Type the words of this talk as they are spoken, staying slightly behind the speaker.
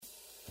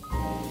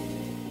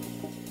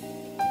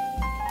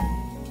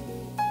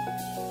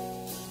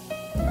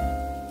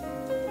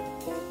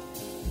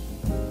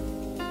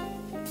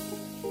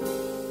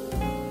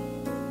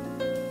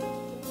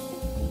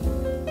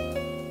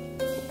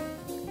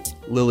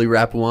Lily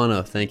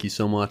Rapuano, thank you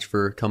so much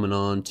for coming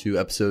on to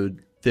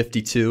episode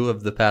 52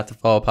 of the Path to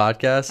Fall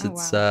podcast.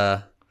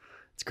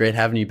 It's great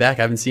having you back.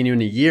 I haven't seen you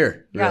in a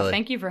year. Yeah,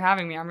 thank you for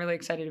having me. I'm really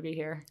excited to be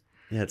here.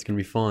 Yeah, it's going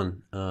to be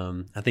fun.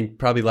 I think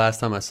probably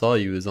last time I saw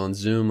you was on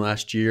Zoom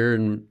last year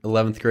in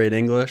 11th grade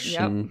English.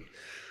 Yep.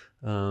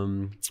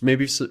 And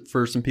maybe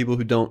for some people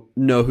who don't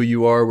know who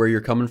you are, where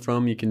you're coming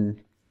from, you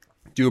can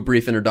do a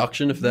brief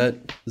introduction if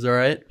that is all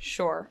right.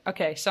 Sure.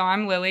 Okay, so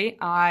I'm Lily.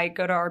 I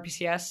go to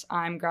RPCS.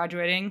 I'm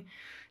graduating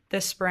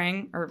this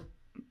spring, or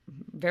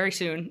very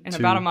soon, in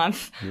about a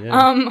month.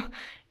 Yeah.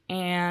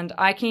 And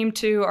I came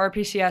to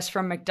RPCS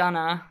from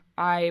McDonough.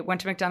 I went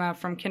to McDonough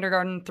from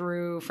kindergarten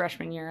through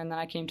freshman year, and then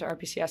I came to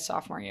RPCS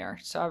sophomore year.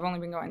 So I've only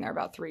been going there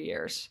about 3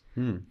 years.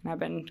 And I've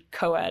been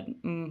co-ed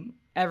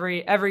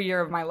every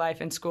year of my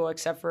life in school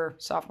except for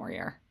sophomore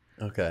year.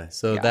 Okay,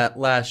 so that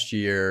last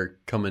year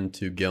coming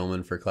to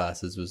Gilman for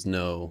classes was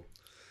no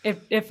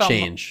it felt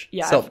change.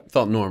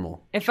 Felt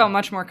normal. It felt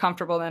much more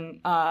comfortable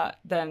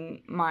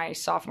than my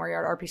sophomore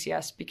year at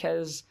RPCS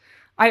because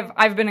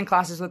I've been in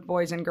classes with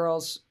boys and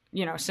girls,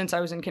 since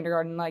I was in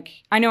kindergarten. Like,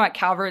 I know at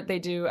Calvert they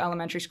do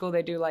elementary school,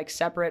 they do like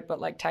separate but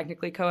like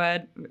technically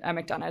co-ed. At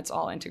McDonough it's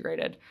all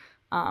integrated.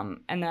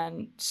 And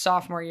then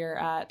sophomore year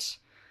at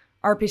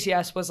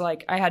RPCS was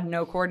like I had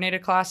no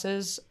coordinated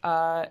classes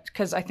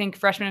because I think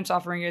freshman and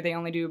sophomore year they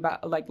only do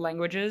about like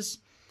languages,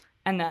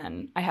 and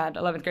then I had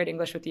 11th grade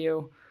English with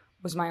you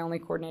was my only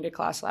coordinated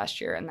class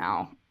last year, and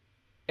now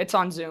it's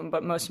on Zoom,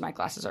 but most of my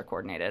classes are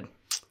coordinated.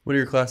 What are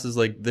your classes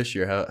like this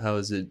year? How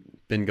has it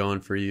been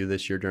going for you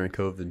this year during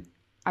COVID?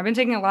 I've been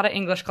taking a lot of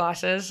English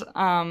classes.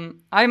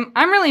 I'm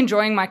really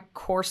enjoying my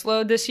course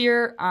load this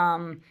year,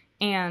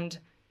 and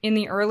in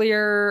the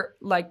earlier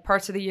like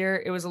parts of the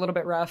year it was a little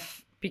bit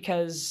rough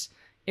because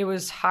it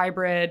was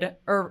hybrid,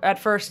 or at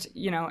first,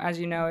 as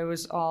you know, it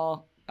was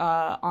all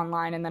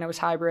online, and then it was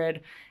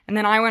hybrid. And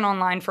then I went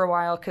online for a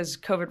while because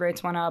COVID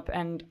rates went up,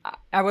 and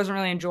I wasn't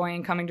really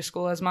enjoying coming to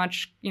school as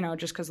much,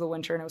 just because of the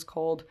winter and it was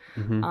cold.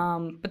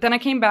 But then I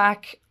came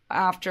back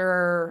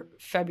after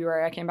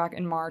February. I came back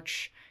in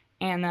March,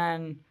 and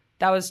then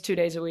that was 2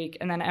 days a week.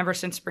 And then ever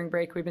since spring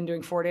break, we've been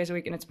doing 4 days a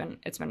week, and it's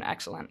been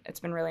excellent. It's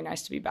been really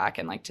nice to be back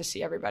and like to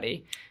see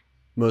everybody.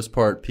 Most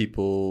part,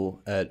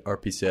 people at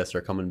RPCS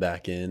are coming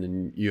back in,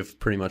 and you have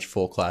pretty much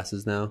full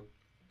classes now?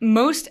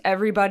 Most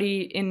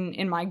everybody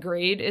in my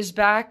grade is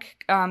back.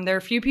 There are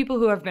a few people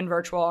who have been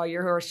virtual all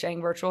year who are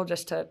staying virtual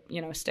just to,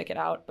 stick it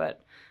out.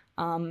 But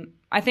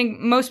I think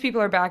most people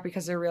are back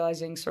because they're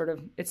realizing sort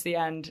of it's the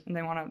end, and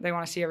they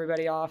want to see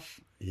everybody off.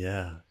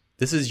 Yeah.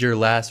 This is your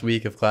last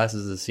week of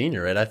classes as a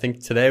senior, right? I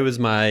think today was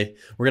we're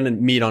going to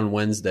meet on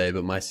Wednesday,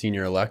 but my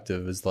senior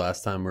elective is the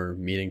last time we're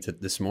meeting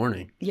this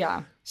morning.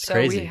 Yeah. So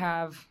crazy.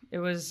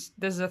 This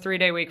is a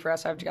 3-day week for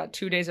us. I've got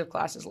 2 days of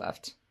classes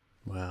left.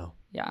 Wow.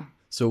 Yeah.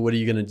 So what are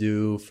you going to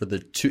do for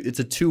it's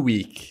a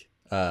 2-week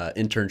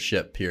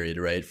internship period,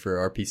 right?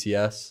 For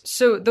RPCS?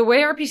 So the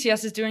way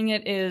RPCS is doing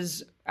it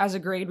is, as a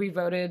grade, we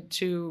voted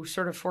to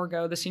sort of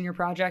forego the senior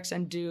projects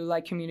and do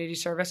like community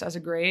service as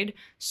a grade.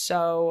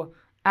 So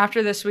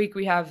after this week,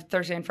 we have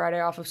Thursday and Friday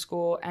off of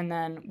school, and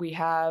then we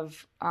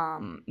have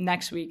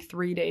next week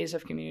 3 days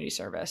of community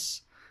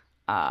service.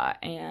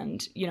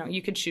 And,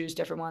 you could choose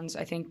different ones.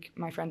 I think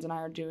my friends and I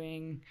are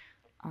doing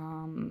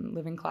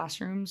living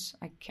classrooms.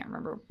 I can't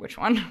remember which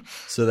one.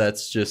 So that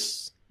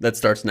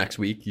starts next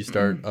week. You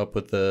start up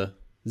with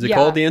is it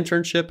called the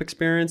internship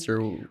experience?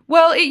 Or?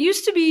 Well, it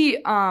used to be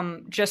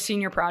just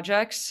senior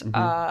projects,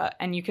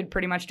 and you could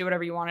pretty much do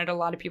whatever you wanted. A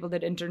lot of people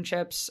did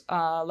internships.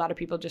 A lot of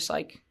people just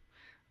like,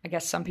 I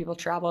guess some people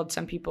traveled,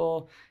 some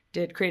people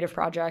did creative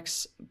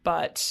projects,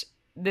 but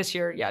this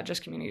year,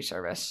 just community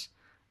service.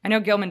 I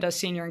know Gilman does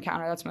senior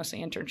encounter. That's mostly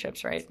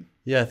internships, right?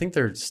 Yeah, I think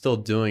they're still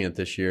doing it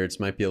this year. It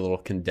might be a little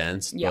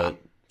condensed, but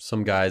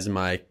some guys in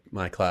my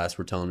class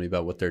were telling me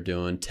about what they're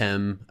doing.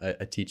 Tem,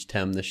 I teach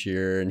Tem this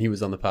year, and he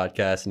was on the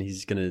podcast, and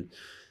I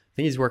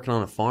think he's working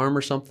on a farm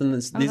or something.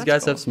 These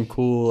guys have some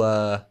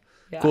cool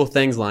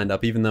things lined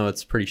up, even though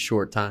it's a pretty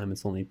short time.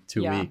 It's only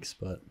 2 weeks,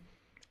 but...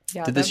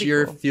 Yeah, did this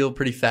year feel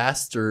pretty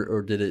fast,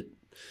 or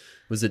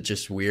was it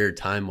just weird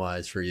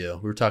time-wise for you?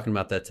 We were talking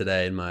about that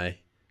today in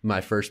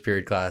my first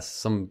period class.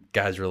 Some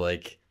guys were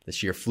like,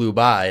 this year flew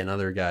by, and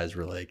other guys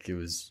were like, it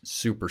was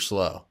super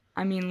slow.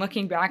 I mean,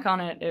 looking back on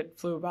it, it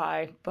flew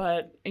by.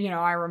 But,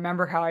 I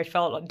remember how I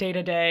felt day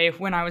to day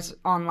when I was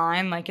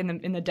online, like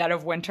in the dead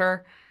of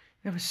winter.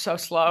 It was so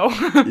slow.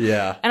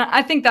 Yeah. And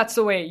I think that's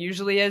the way it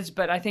usually is.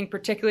 But I think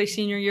particularly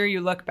senior year, you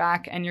look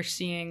back and you're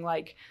seeing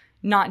like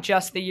not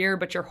just the year,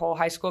 but your whole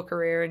high school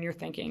career. And you're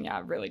thinking, yeah,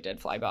 it really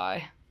did fly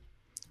by.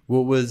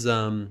 What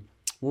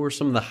were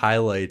some of the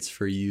highlights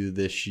for you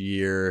this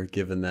year,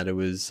 given that it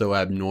was so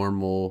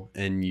abnormal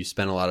and you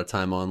spent a lot of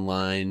time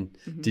online?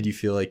 Mm-hmm. Did you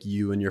feel like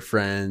you and your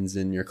friends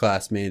and your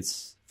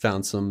classmates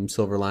found some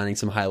silver lining,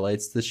 some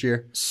highlights this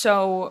year?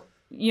 So,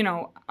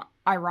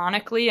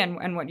 ironically,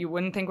 and what you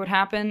wouldn't think would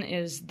happen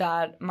is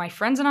that my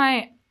friends and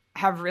I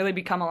have really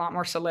become a lot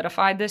more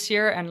solidified this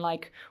year, and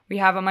like we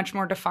have a much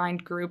more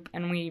defined group,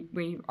 and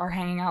we are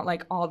hanging out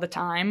like all the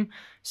time.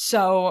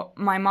 So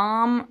my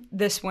mom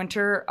this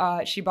winter,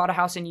 she bought a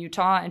house in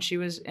Utah, and she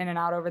was in and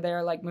out over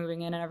there, like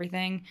moving in and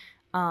everything.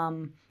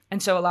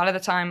 And so a lot of the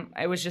time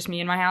it was just me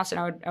in my house, and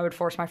I would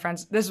force my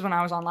friends. This is when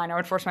I was online. I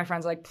would force my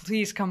friends, like,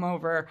 please come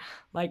over.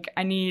 Like,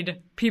 I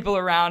need people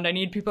around. I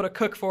need people to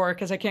cook for,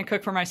 because I can't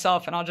cook for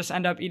myself, and I'll just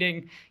end up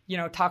eating,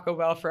 Taco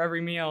Bell for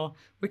every meal.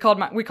 We call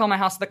my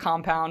house the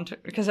compound,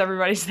 because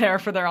everybody's there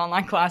for their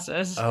online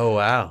classes. Oh,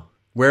 wow.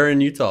 Where in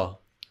Utah?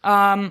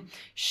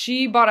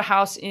 She bought a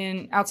house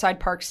outside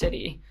Park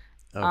City.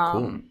 Oh,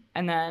 cool.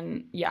 And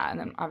then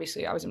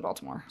obviously I was in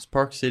Baltimore. Is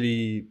Park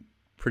City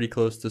pretty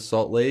close to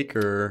Salt Lake,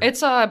 or?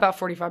 It's about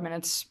 45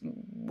 minutes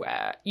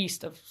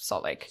east of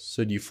Salt Lake.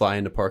 So do you fly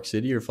into Park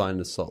City or fly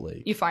into Salt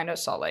Lake? You fly into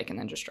Salt Lake and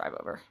then just drive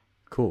over.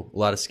 Cool. A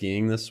lot of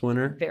skiing this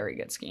winter? Very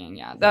good skiing,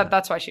 yeah.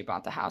 That's why she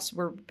bought the house.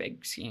 We're a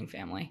big skiing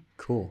family.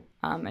 Cool.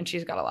 And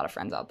she's got a lot of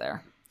friends out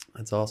there.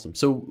 That's awesome.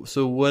 So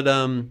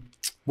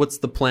what's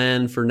the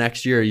plan for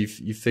next year?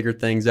 You figured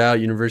things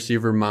out, University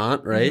of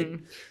Vermont, right?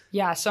 Mm-hmm.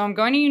 Yeah, so I'm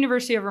going to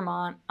University of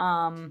Vermont.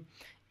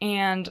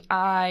 And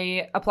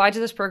I applied to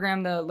this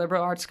program, the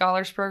Liberal Arts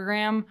Scholars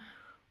Program,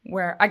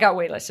 where I got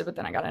waitlisted, but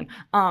then I got in.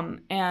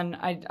 And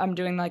I'm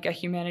doing like a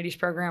humanities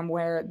program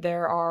where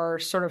there are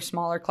sort of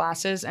smaller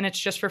classes, and it's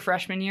just for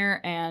freshman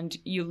year, and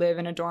you live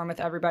in a dorm with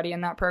everybody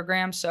in that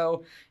program.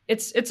 So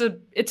it's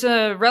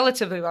a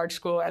relatively large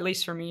school, at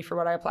least for me, for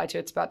what I applied to.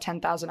 It's about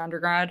 10,000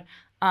 undergrad.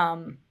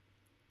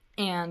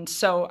 And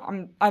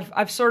so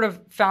I've sort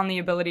of found the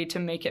ability to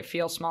make it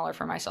feel smaller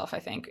for myself, I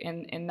think,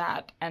 in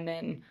that, and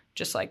then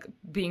just like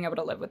being able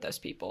to live with those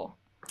people.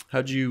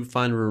 How'd you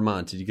find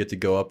Vermont? Did you get to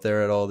go up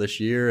there at all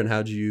this year? And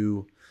how'd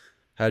you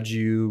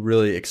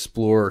really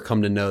explore or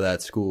come to know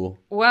that school?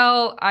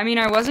 Well, I mean,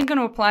 I wasn't going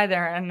to apply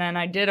there, and then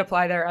I did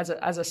apply there as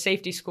a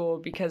safety school,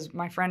 because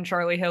my friend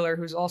Charlie Hiller,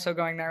 who's also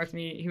going there with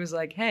me, he was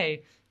like,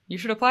 hey, you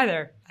should apply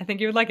there. I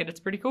think you would like it. It's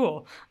pretty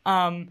cool.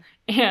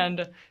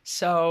 And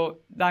so,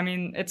 I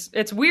mean,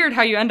 it's weird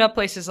how you end up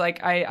places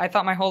like, I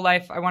thought my whole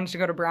life I wanted to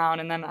go to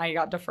Brown, and then I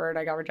got deferred.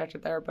 I got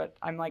rejected there, but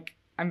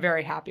I'm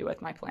very happy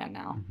with my plan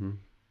now. Mm-hmm.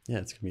 Yeah,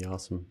 it's going to be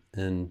awesome.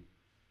 And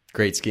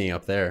great skiing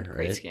up there, right?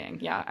 Great skiing.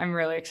 Yeah, I'm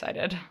really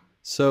excited.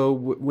 So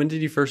when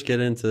did you first get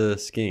into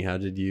skiing? How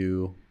did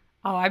you?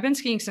 Oh, I've been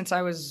skiing since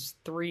I was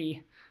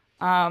 3.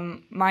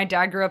 My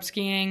dad grew up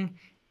skiing,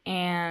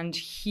 and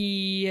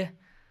he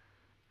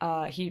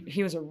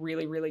was a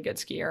really, really good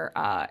skier.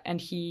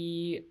 And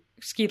he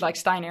skied like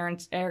Stein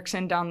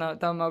Eriksen down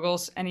the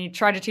moguls, and he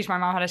tried to teach my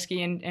mom how to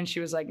ski, and she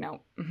was like,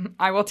 no,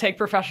 I will take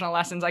professional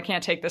lessons. I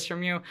can't take this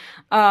from you.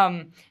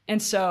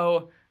 And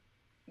so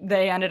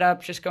they ended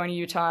up just going to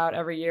Utah out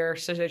every year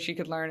so that she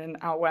could learn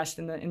out west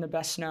in the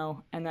best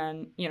snow. And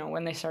then,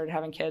 when they started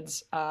having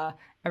kids,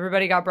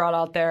 everybody got brought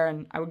out there,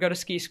 and I would go to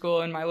ski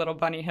school in my little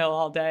bunny hill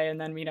all day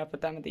and then meet up with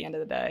them at the end of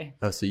the day.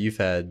 Oh, so you've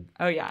had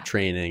yeah,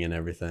 training and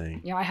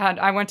everything. Yeah,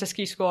 I went to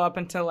ski school up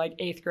until like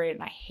 8th grade,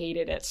 and I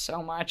hated it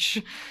so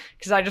much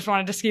because I just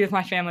wanted to ski with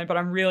my family, but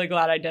I'm really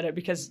glad I did it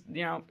because,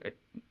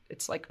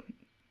 it's like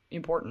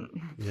important.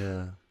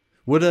 Yeah.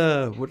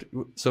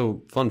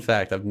 So fun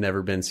fact, I've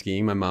never been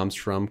skiing. My mom's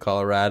from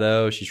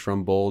Colorado. She's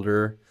from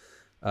Boulder.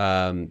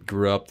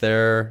 Grew up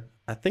there.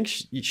 I think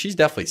she's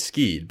definitely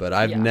skied, but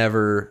I've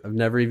never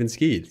even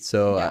skied.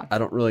 So yeah. I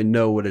don't really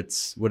know what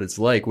it's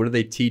like. What do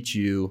they teach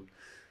you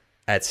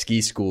at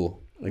ski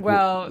school?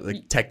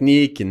 Like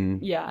technique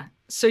and yeah.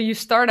 So you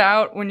start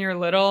out when you're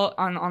little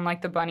on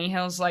like the bunny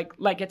hills, like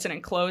it's an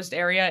enclosed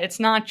area. It's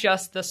not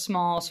just the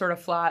small sort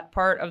of flat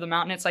part of the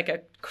mountain. It's like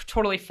a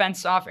totally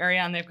fenced off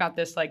area, and they've got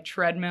this like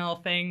treadmill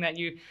thing that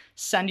you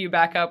send you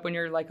back up when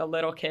you're like a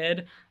little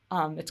kid.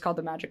 It's called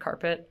the Magic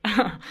Carpet.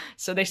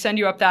 So they send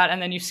you up that, and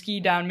then you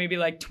ski down maybe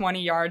like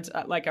 20 yards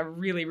at like a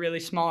really, really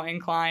small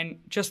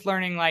incline, just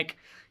learning like,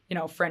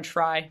 French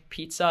fry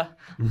pizza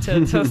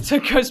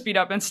to go speed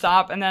up and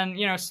stop. And then,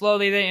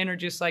 slowly they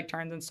introduce like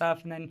turns and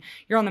stuff. And then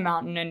you're on the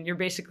mountain, and you're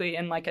basically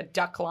in like a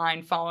duck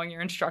line following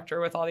your instructor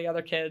with all the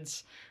other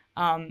kids.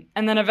 And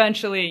then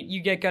eventually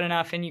you get good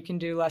enough and you can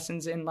do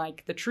lessons in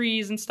like the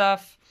trees and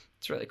stuff.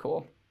 It's really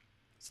cool.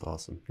 It's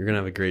awesome. You're going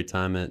to have a great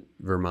time at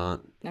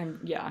Vermont.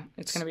 Yeah,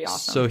 it's going to be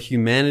awesome. So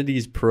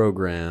humanities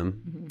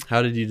program,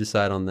 How did you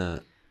decide on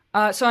that?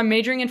 So I'm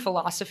majoring in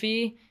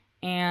philosophy,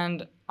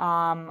 and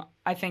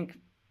I think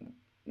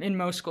in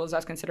most schools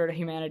that's considered a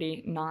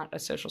humanity, not a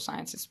social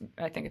science.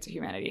 I think it's a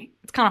humanity.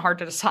 It's kind of hard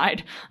to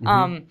decide.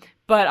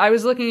 But I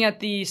was looking at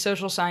the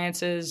social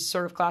sciences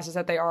sort of classes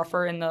that they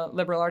offer in the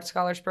Liberal Arts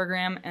Scholars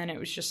Program, and it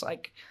was just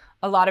like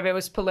a lot of it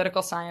was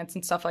political science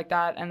and stuff like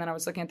that. And then I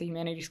was looking at the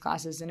humanities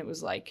classes, and it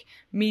was like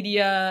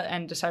media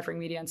and deciphering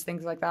media and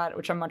things like that,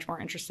 which I'm much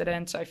more interested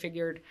in. So I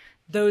figured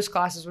those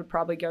classes would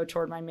probably go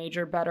toward my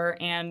major better,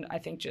 and I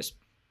think just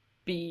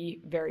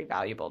be very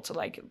valuable to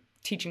like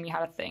teaching me how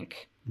to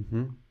think.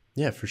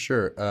 Yeah, for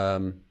sure.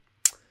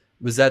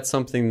 Was that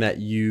something that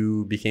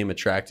you became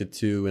attracted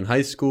to in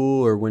high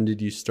school, or when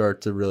did you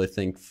start to really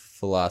think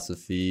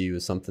philosophy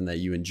was something that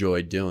you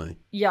enjoyed doing?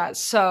 Yeah,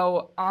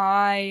 so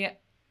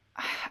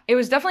it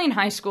was definitely in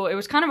high school. It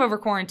was kind of over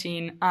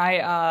quarantine.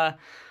 I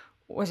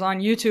was on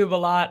YouTube a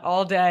lot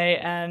all day,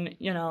 and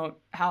you know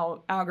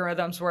how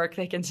algorithms work.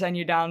 They can send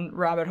you down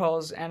rabbit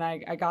holes, and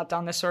I got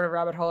down this sort of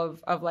rabbit hole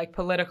of like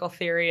political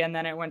theory, and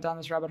then it went down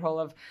this rabbit hole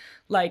of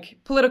like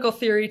political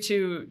theory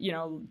to, you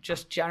know,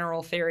 just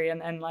general theory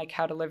and like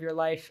how to live your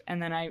life.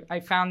 And then I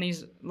found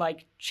these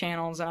like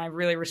channels, and I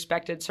really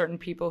respected certain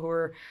people who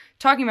were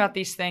talking about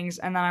these things.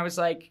 And then I was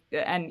like,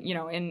 and you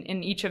know,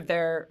 in each of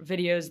their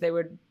videos, they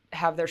would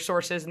have their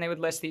sources and they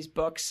would list these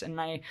books. And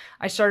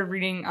I started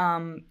reading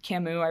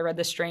Camus. I read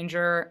The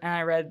Stranger, and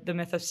I read The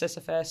Myth of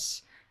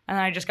Sisyphus. And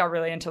then I just got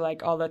really into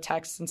like all the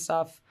texts and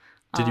stuff.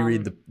 Did you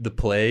read the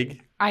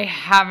Plague? I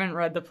haven't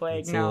read The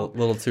Plague, it's no. A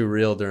little too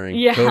real during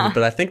COVID,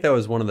 but I think that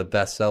was one of the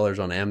best sellers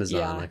on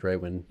Amazon, like right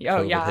when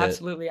COVID hit.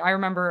 Absolutely. I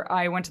remember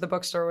I went to the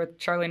bookstore with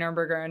Charlie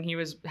Nurnberger, and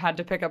he had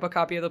to pick up a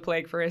copy of The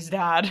Plague for his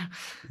dad.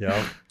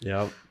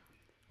 Yep.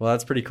 Well,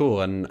 that's pretty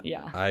cool, and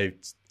I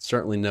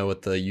certainly know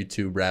what the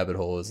YouTube rabbit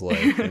hole is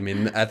like. I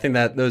mean, I think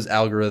that those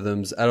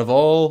algorithms, out of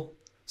all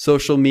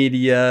social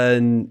media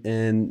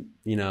and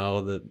you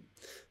know the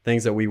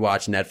things that we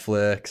watch,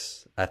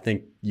 Netflix, I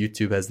think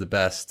YouTube has the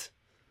best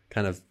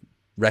kind of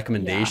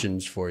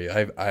recommendations for you.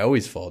 I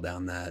always fall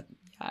down that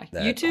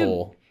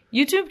hole.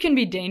 YouTube can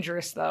be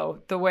dangerous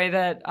though, the way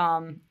that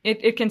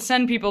it can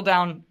send people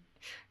down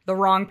the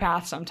wrong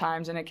path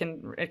sometimes, and it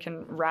can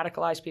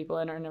radicalize people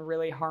in a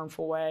really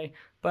harmful way.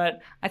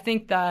 But I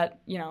think that,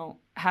 you know,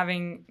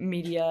 having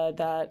media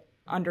that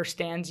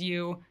understands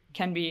you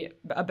can be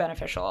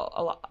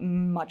beneficial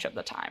much of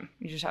the time.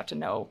 You just have to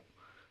know,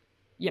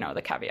 you know,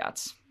 the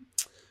caveats.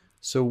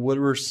 So what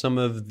were some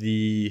of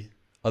the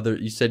other,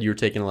 you said you were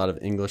taking a lot of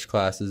English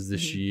classes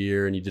this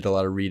year, and you did a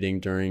lot of reading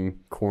during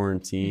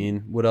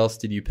quarantine. What else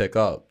did you pick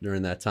up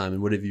during that time,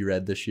 and what have you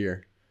read this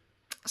year?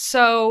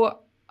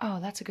 So,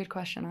 that's a good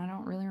question. I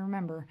don't really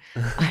remember.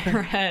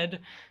 I read,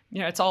 you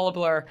know, it's all a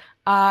blur.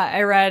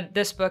 I read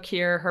this book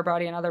here, Her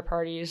Body and Other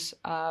Parties,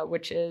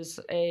 which is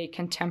a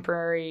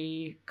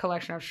contemporary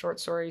collection of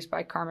short stories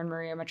by Carmen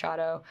Maria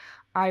Machado.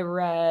 I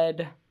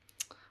read,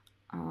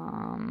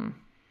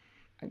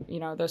 you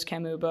know, those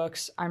Camus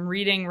books. I'm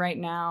reading right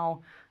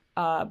now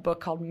a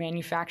book called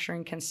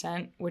Manufacturing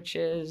Consent, which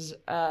is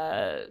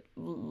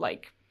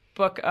like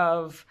book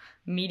of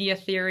media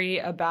theory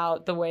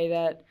about the way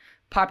that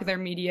popular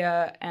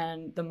media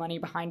and the money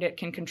behind it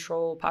can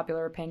control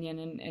popular opinion,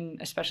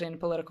 and especially in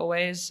political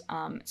ways.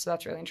 So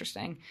that's really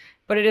interesting.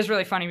 But it is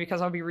really funny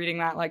because I'll be reading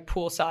that like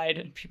poolside,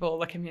 and people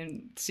look at me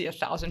and see a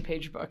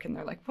 1,000-page book, and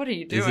they're like, "What are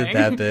you doing?" Is it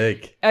that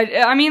big?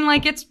 I mean,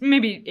 like it's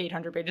maybe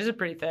 800 pages. It's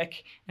pretty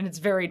thick, and it's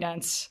very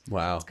dense.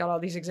 Wow. It's got all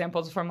these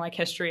examples from like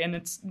history, and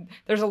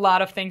there's a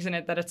lot of things in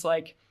it that it's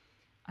like,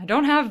 I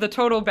don't have the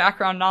total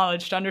background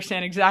knowledge to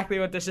understand exactly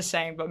what this is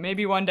saying, but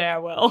maybe one day I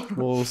will.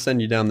 We'll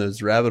send you down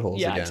those rabbit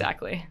holes again. Yeah,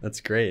 exactly. That's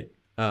great.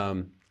 Tell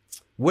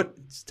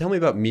me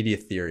about media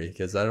theory,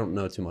 because I don't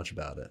know too much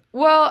about it.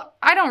 Well,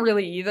 I don't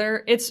really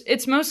either.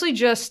 It's mostly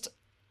just,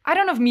 I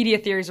don't know if media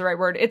theory is the right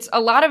word. It's a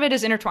lot of it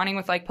is intertwining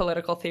with like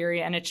political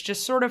theory, and it's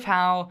just sort of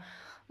how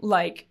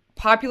like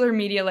popular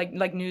media,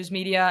 like news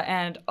media,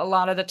 and a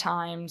lot of the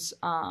times,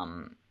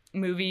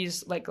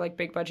 movies like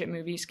big budget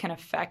movies can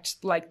affect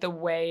like the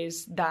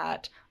ways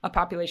that a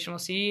population will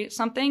see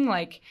something.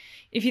 Like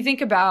if you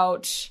think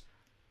about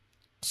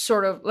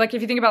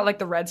like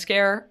the Red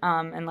Scare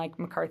and like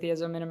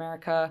McCarthyism in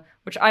America,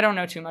 which I don't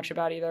know too much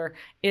about either,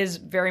 is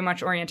very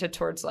much oriented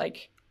towards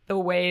like the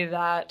way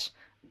that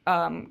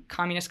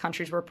communist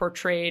countries were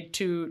portrayed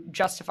to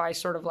justify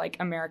sort of like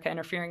America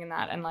interfering in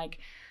that, and like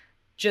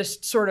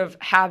just sort of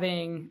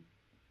having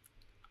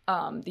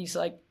these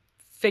like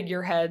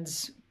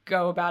figureheads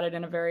go about it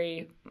in a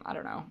very, I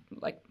don't know,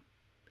 like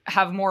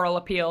have moral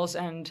appeals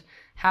and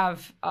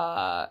have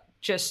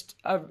just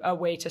a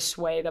way to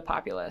sway the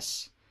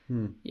populace.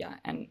 Yeah.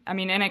 And I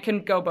mean, and it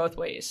can go both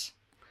ways.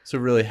 So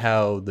really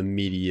how the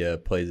media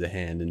plays a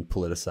hand in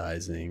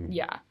politicizing.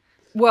 Yeah.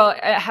 Well,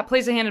 it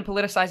plays a hand in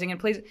politicizing and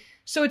plays.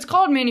 So it's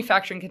called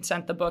Manufacturing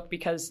Consent, the book,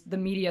 because the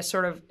media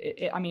sort of,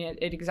 it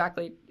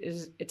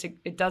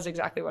does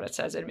exactly what it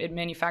says. It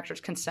manufactures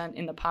consent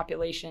in the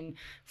population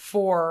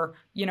for,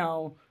 you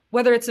know,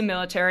 whether it's a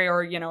military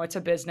or, you know, it's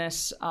a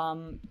business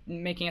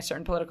making a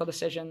certain political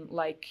decision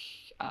like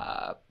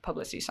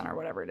Publicity Center or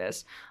whatever it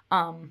is.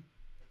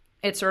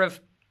 It sort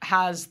of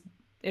has,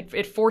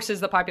 it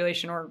forces the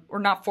population or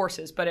not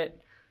forces, but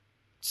it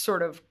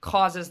sort of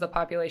causes the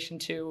population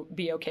to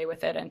be okay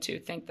with it and to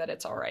think that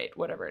it's all right,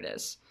 whatever it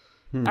is.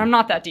 I'm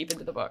not that deep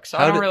into the book, so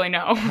I don't really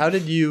know. How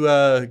did you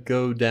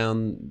go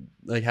down,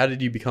 like how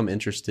did you become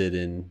interested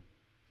in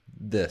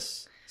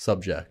this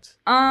subject?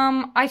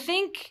 I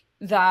think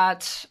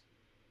that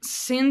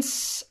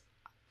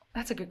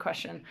that's a good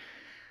question.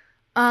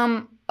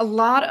 A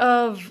lot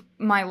of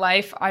my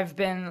life I've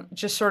been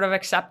just sort of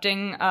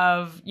accepting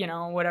of, you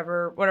know,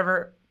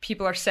 whatever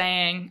people are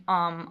saying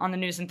on the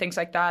news and things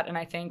like that. And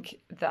I think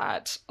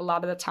that a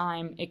lot of the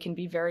time it can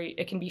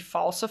be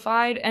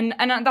falsified. And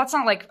that's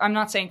not like, I'm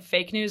not saying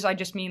fake news. I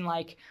just mean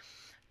like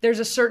there's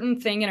a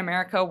certain thing in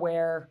America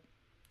where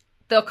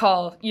they'll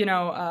call,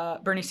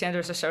 Bernie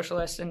Sanders a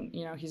socialist, and,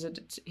 he's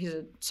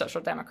a social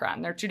democrat.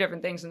 And they're two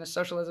different things. And the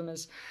socialism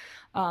is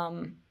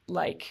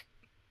like,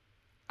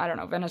 I don't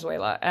know,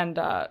 Venezuela. And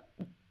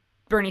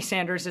Bernie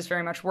Sanders is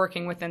very much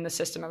working within the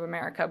system of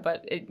America,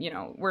 but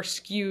we're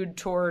skewed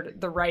toward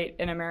the right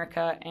in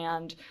America,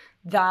 and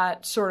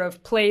that sort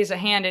of plays a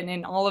hand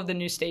in all of the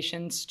news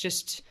stations,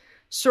 just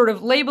sort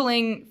of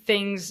labeling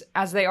things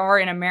as they are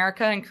in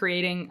America and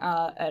creating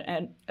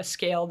a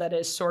scale that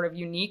is sort of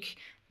unique,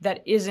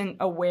 that isn't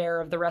aware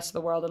of the rest of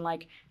the world and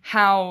like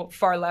how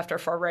far left or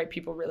far right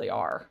people really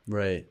are.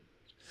 Right.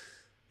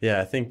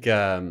 Yeah, I think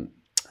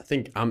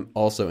I'm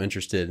also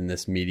interested in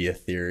this media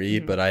theory,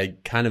 but I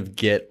kind of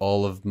get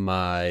all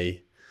my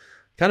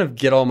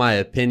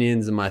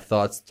opinions and my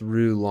thoughts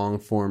through long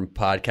form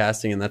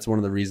podcasting. And that's one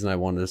of the reasons I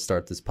wanted to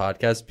start this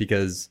podcast,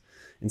 because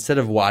instead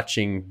of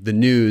watching the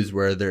news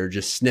where there are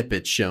just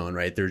snippets shown,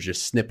 right? There's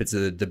just snippets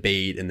of the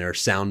debate and there are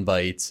sound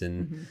bites,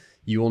 and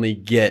you only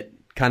get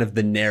kind of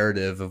the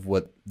narrative of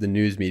what the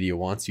news media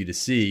wants you to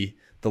see.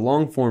 The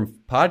long form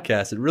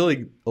podcast, it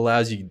really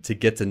allows you to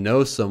get to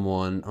know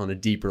someone on a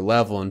deeper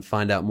level and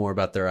find out more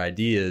about their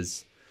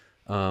ideas.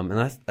 And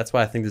that's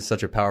why I think this is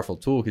such a powerful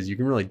tool, because you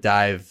can really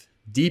dive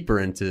deeper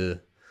into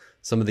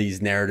some of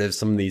these narratives,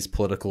 some of these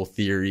political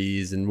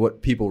theories, and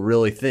what people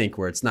really think,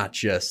 where it's not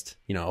just,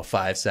 a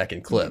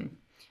 5-second clip.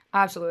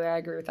 Absolutely. I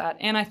agree with that.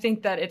 And I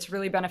think that it's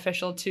really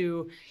beneficial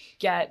to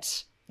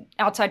get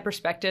outside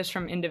perspectives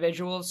from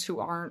individuals who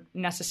aren't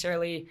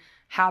necessarily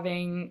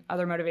having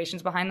other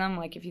motivations behind them.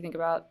 Like if you think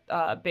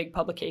about big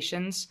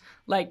publications,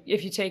 like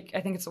if you take,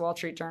 I think it's the Wall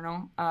Street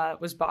Journal,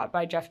 was bought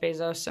by Jeff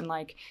Bezos, and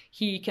like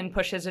he can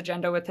push his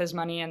agenda with his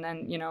money, and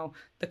then,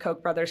 the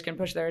Koch brothers can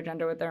push their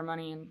agenda with their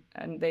money,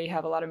 and they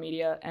have a lot of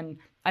media. And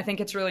I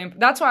think it's really,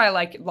 that's why I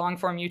like long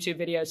form YouTube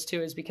videos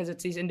too, is because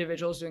it's these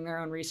individuals doing their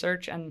own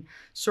research and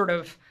sort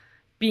of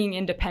being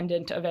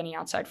independent of any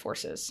outside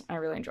forces. I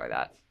really enjoy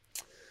that.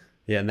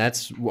 Yeah, and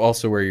that's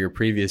also where your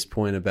previous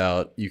point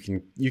about you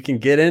can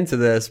get into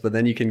this, but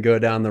then you can go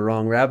down the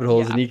wrong rabbit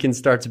holes, and you can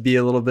start to be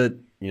a little bit,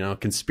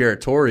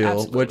 conspiratorial.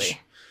 Absolutely.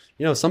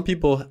 Which, some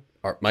people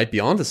might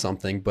be onto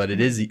something, but it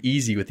is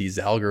easy with these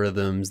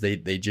algorithms.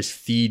 They just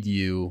feed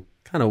you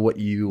kind of what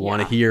you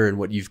want to hear and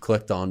what you've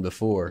clicked on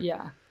before.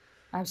 Yeah,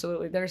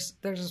 absolutely. There's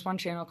this one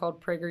channel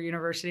called Prager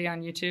University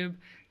on YouTube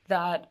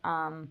that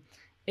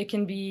it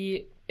can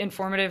be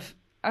informative.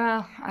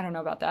 I don't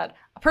know about that.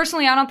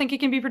 Personally, I don't think it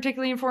can be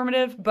particularly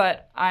informative,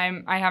 but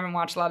I haven't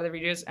watched a lot of the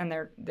videos, and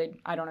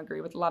I don't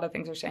agree with a lot of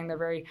things they're saying. They're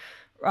very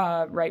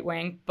right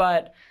wing,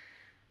 but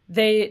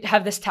they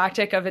have this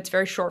tactic of, it's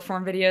very short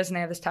form videos, and they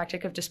have this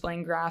tactic of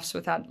displaying graphs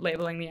without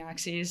labeling the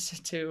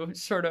axes to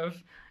sort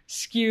of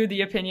skew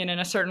the opinion in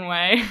a certain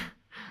way.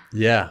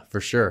 Yeah, for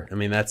sure. I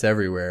mean, that's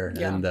everywhere.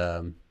 Yeah.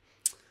 And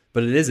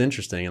but it is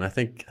interesting, and I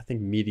think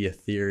media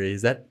theory,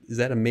 is that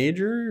a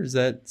major? Is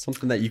that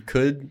something that you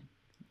could,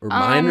 or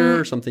minor,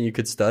 or something you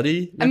could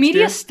study next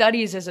media year?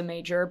 Studies is a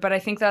major, but I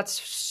think that's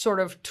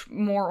sort of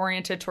more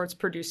oriented towards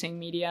producing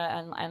media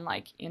and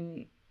like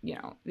in,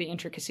 the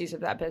intricacies of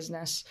that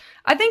business.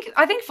 I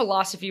think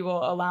philosophy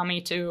will allow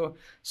me to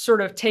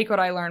sort of take what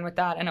I learn with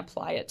that and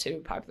apply it to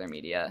popular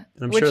media.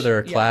 And I'm sure there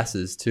are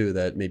classes too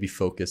that maybe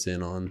focus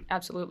in on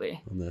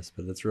absolutely on this,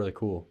 but that's really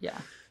cool. Yeah.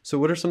 So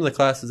what are some of the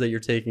classes that you're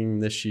taking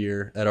this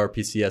year at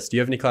RPCS? Do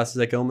you have any classes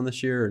at Gilman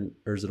this year,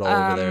 or is it all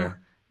over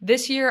there?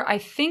 This year, I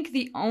think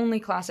the only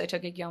class I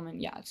took at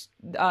Gilman,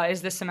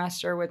 is this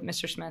semester with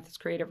Mr. Smith. It's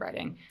creative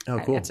writing. Oh,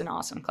 cool. It's an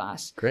awesome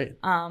class. Great.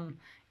 And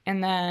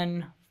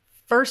then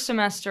first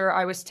semester,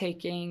 I was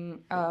taking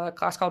a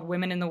class called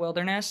Women in the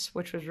Wilderness,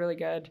 which was really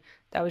good.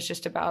 That was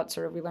just about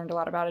we learned a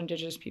lot about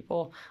Indigenous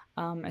people,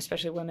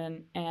 especially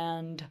women.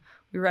 And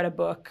we read a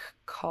book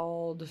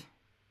called,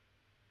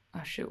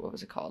 what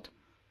was it called?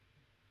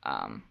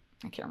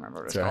 I can't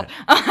remember what it was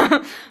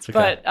called. Okay.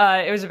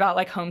 But it was about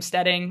like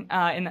homesteading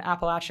in the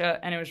Appalachia,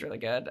 and it was really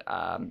good.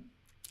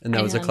 And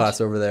that was a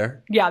class over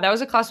there? Yeah, that was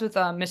a class with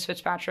Miss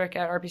Fitzpatrick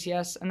at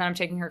RPCS, and then I'm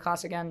taking her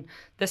class again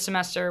this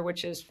semester,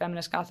 which is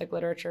Feminist Gothic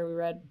Literature. We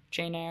read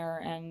Jane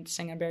Eyre and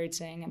Sing Unburied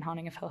Sing and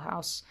Haunting of Hill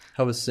House.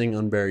 How was Sing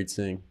Unburied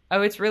Sing?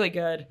 Oh, it's really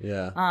good.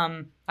 Yeah.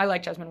 I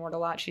like Jesmyn Ward a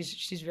lot.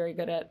 She's very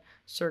good at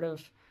sort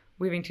of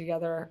weaving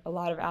together a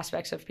lot of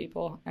aspects of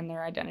people and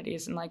their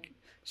identities, and like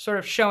sort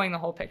of showing the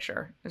whole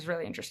picture is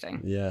really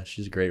interesting. Yeah,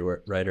 she's a great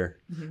writer.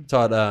 Mm-hmm.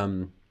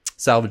 Taught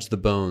Salvage the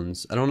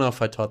Bones. I don't know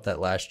if I taught that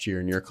last year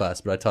in your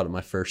class, but I taught it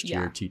my first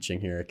year teaching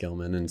here at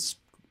Gilman, and it's an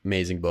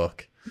amazing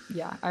book.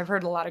 Yeah, I've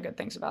heard a lot of good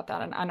things about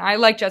that, and I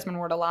like Jesmyn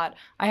Ward a lot.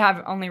 I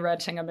have only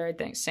read Sing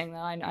Unburied Sing, though.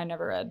 I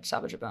never read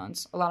Salvage the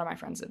Bones. A lot of my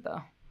friends did,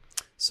 though.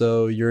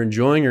 So you're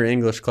enjoying your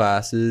English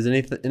classes.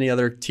 Any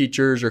other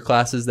teachers or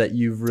classes that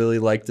you've really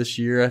liked this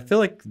year? I feel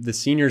like the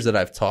seniors that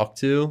I've talked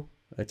to,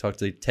 I talked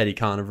to Teddy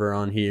Conover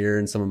on here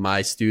and some of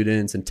my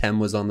students, and Tem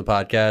was on the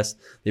podcast.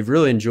 They've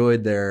really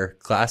enjoyed their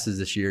classes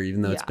this year,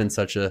 even though it's been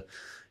such a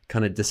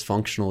kind of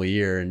dysfunctional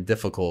year and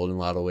difficult in a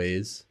lot of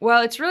ways.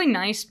 Well, it's really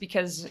nice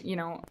because,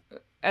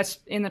 as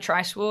in the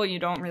tri-school, you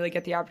don't really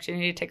get the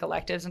opportunity to take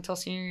electives until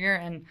senior year,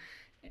 and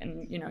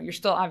you're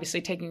still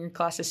obviously taking your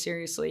classes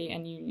seriously,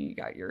 and you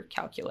got your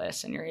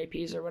calculus and your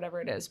APs or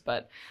whatever it is.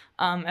 But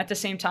at the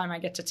same time, I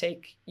get to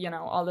take,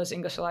 all those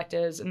English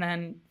electives. And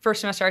then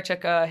first semester, I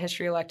took a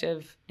history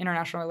elective,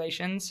 international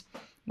relations,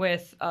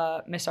 with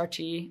Miss RT,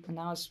 and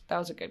that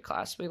was a good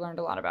class. We learned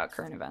a lot about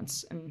current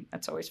events, and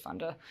it's always fun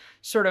to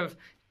sort of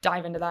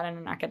dive into that in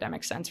an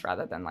academic sense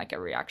rather than like a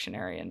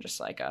reactionary and just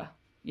like a,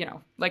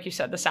 like you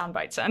said, the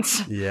soundbite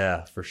sense.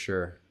 Yeah, for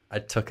sure. I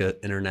took an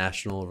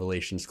international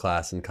relations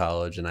class in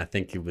college, and I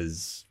think it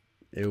was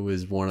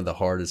one of the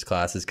hardest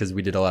classes because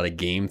we did a lot of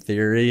game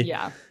theory.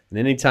 Yeah. And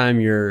anytime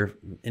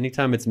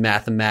it's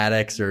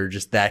mathematics or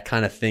just that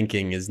kind of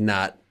thinking it's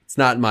not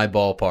in my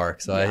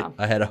ballpark. So yeah.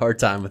 I had a hard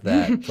time with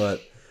that,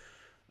 but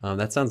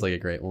that sounds like a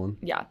great one.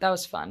 Yeah, that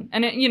was fun.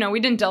 And we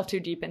didn't delve too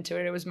deep into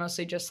it. It was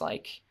mostly just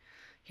like,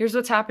 here's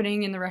what's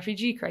happening in the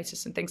refugee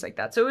crisis and things like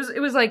that. So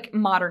it was like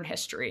modern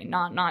history,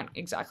 not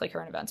exactly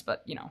current events,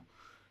 but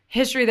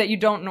history that you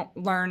don't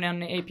learn in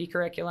the AP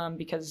curriculum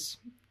because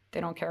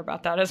they don't care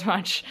about that as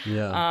much.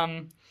 Yeah.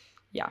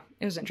 Yeah,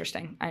 it was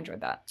interesting. I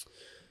enjoyed that.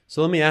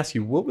 So let me ask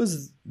you, what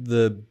was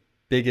the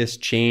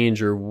biggest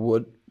change, or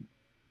what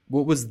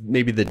was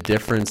maybe the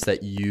difference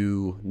that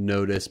you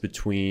noticed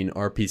between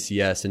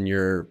RPCS and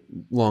your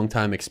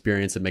longtime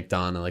experience at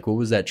McDonough? Like, what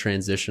was that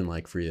transition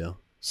like for you?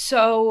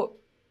 So,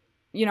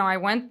 I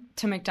went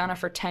to McDonough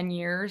for 10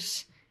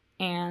 years.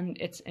 And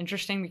it's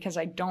interesting because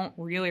I don't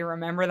really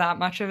remember that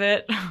much of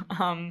it.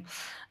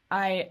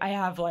 I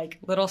have like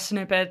little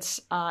snippets,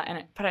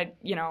 and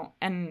you don't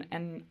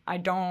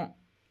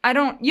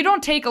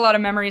take a lot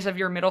of memories of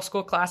your middle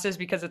school classes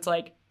because it's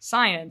like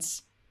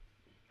science,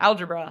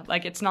 algebra,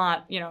 like it's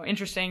not,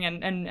 interesting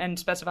and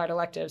specified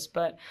electives.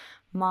 But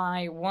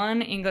my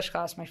one English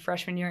class, my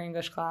freshman year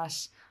English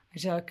class, I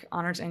took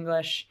honors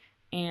English.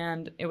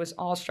 And it was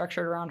all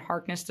structured around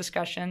Harkness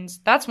discussions.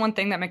 That's one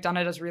thing that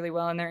McDonough does really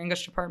well in their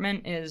English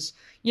department is,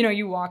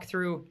 you walk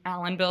through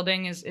Allen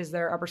Building is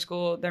their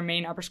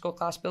main upper school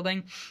class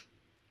building.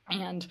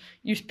 And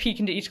you peek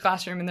into each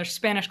classroom, and there's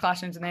Spanish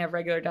classrooms, and they have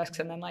regular desks,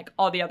 and then like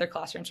all the other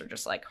classrooms are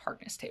just like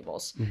Harkness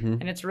tables. Mm-hmm.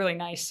 And it's really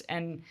nice.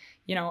 And,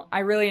 I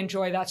really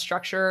enjoy that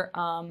structure.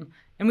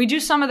 And we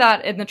do some of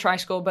that in the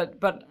tri-school,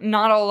 but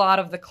not a lot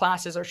of the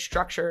classes are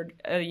structured,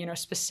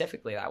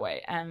 specifically that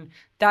way. And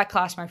that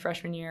class, my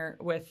freshman year,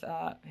 with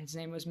his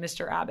name was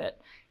Mr. Abbott.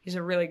 He's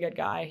a really good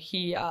guy.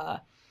 He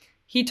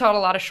taught a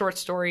lot of short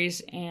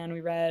stories, and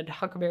we read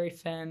Huckleberry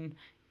Finn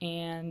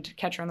and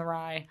Catcher in the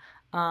Rye.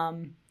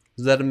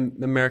 Was that an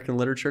American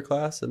literature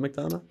class at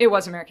McDonough? It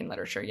was American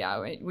literature,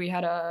 yeah. We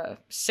had a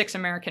 6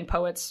 American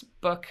poets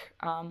book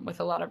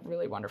with a lot of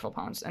really wonderful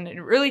poems. And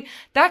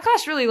that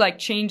class really like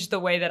changed the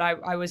way that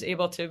I was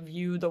able to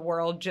view the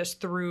world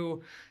just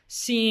through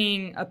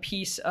seeing a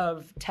piece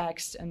of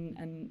text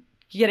and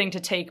getting to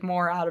take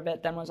more out of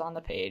it than was on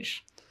the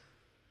page.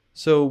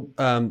 So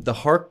the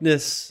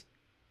Harkness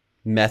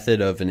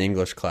method of an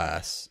English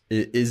class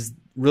is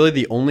really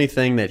the only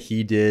thing that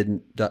he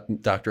did,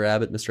 Dr.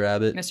 Abbott, Mr.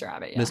 Abbott? Mr.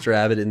 Abbott, yeah. Mr.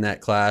 Abbott in that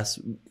class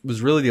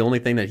was really the only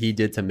thing that he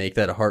did to make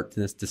that a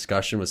Harkness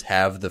discussion was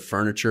have the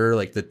furniture,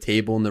 like the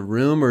table in the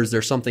room, or is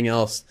there something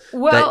else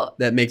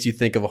that makes you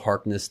think of a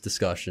Harkness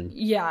discussion?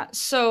 Yeah,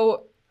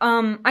 so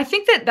I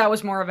think that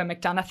was more of a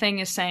McDonough thing,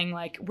 is saying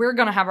like, we're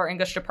going to have our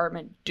English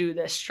department do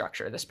this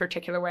structure this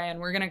particular way, and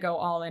we're going to go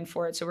all in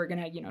for it. So we're going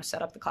to,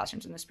 set up the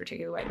classrooms in this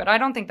particular way. But I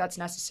don't think that's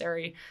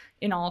necessary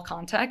in all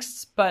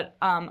contexts. But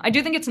I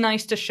do think it's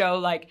nice to show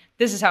like,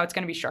 this is how it's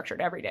going to be structured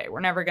every day. We're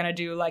never going to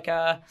do like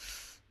I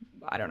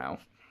don't know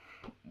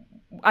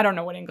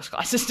what English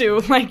classes do,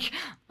 like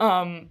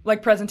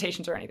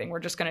presentations or anything. We're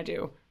just going to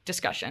do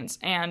discussions.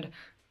 And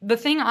the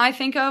thing I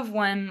think of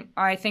when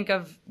I think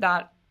of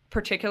that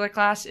particular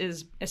class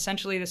is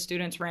essentially the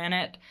students ran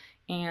it,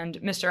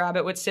 and Mr.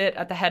 Abbott would sit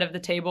at the head of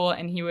the table,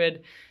 and he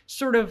would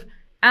sort of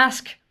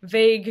ask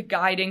vague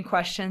guiding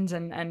questions,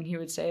 and he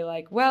would say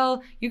like,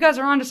 well, you guys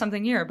are onto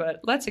something here,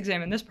 but let's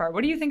examine this part.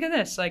 What do you think of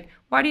this? Like,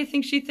 why do you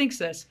think she thinks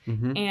this?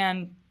 Mm-hmm.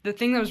 And the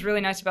thing that was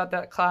really nice about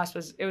that class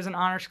was it was an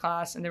honors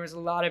class, and there was a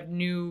lot of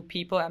new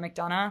people at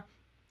McDonough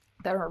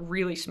that are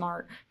really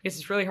smart, because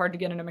it's really hard to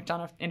get into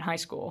McDonough in high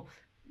school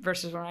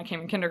versus when I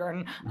came in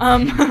kindergarten.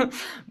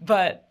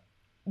 But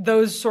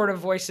those sort of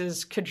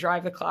voices could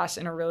drive the class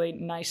in a really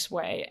nice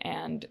way.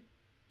 And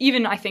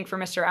even I think for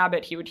Mr.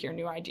 Abbott, he would hear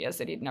new ideas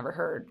that he'd never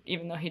heard,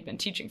 even though he'd been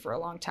teaching for a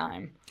long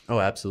time. Oh,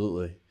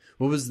 absolutely.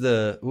 What was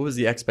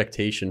the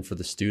expectation for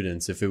the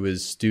students? If it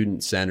was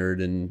student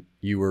centered and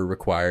you were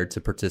required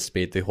to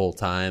participate the whole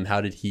time, how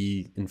did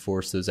he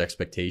enforce those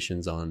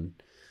expectations on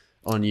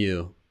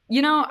you?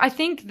 I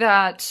think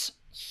that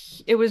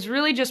it was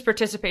really just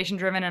participation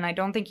driven, and I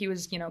don't think he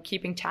was,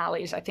 keeping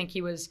tallies. I think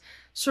he was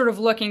sort of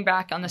looking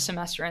back on the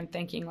semester and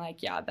thinking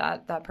like, yeah,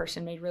 that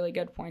person made really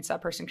good points.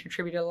 That person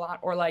contributed a lot.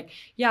 Or like,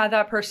 yeah,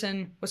 that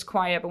person was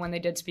quiet, but when they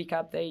did speak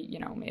up, they,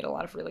 made a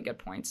lot of really good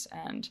points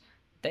and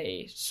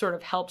they sort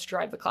of helped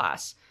drive the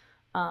class.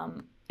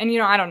 And,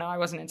 I don't know, I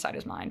wasn't inside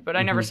his mind, but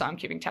I never saw him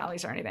keeping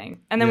tallies or anything.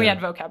 And then we had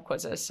vocab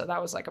quizzes. So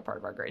that was like a part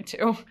of our grade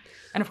too.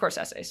 And of course,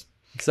 essays.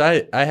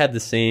 Because I had the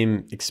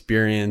same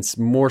experience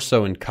more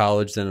so in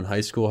college than in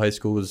high school. High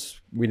school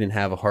we didn't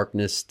have a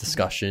Harkness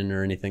discussion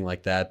or anything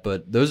like that.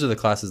 But those are the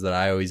classes that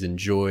I always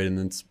enjoyed. And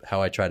that's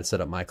how I try to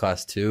set up my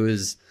class too,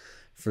 is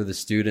for the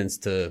students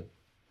to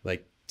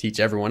like teach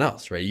everyone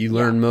else, right? You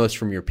learn most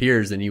from your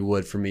peers than you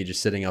would from me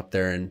just sitting up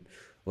there and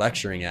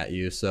lecturing at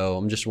you. So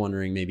I'm just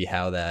wondering maybe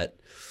how that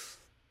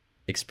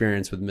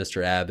experience with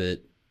Mr.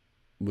 Abbott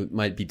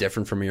might be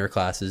different from your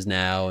classes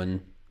now.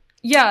 And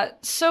yeah,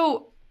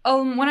 so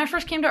when I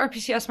first came to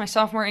RPCS, my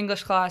sophomore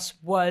English class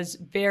was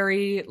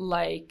very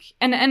like,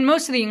 and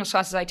most of the English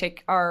classes I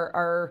take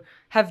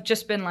have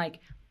just been like,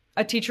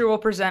 a teacher will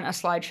present a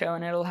slideshow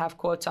and it'll have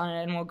quotes on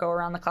it, and we'll go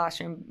around the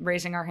classroom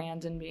raising our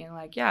hands and being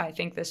like, yeah, I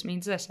think this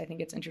means this. I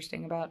think it's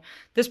interesting about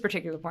this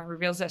particular point,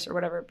 reveals this, or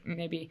whatever it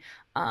may be.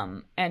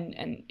 And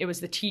it was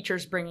the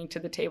teachers bringing to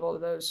the table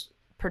those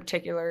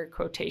particular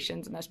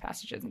quotations and those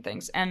passages and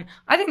things. And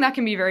I think that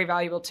can be very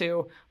valuable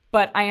too.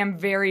 But I am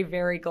very,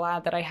 very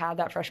glad that I had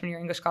that freshman year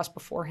English class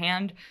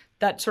beforehand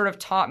that sort of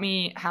taught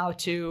me how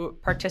to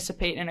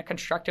participate in a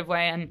constructive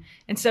way. And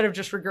instead of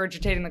just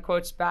regurgitating the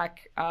quotes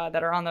back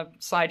that are on the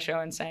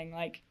slideshow and saying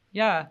like,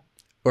 yeah,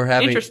 or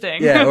having,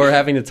 interesting. Yeah, or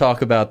having to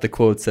talk about the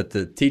quotes that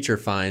the teacher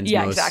finds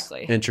most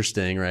exactly.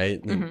 interesting, right?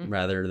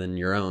 Rather than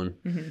your own.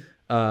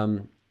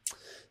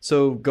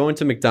 So going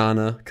to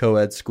McDonough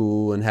co-ed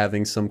school and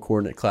having some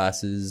coordinate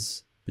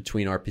classes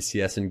between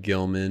RPCS and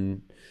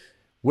Gilman,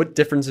 what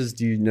differences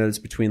do you notice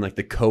between like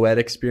the co-ed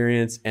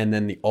experience and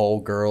then the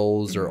all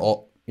girls or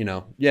all,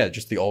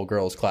 just the all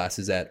girls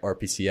classes at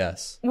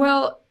RPCS?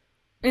 Well,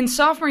 in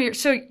sophomore year,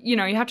 so, you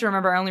have to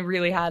remember I only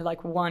really had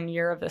like 1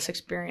 year of this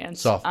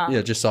experience.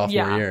 Just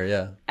sophomore year.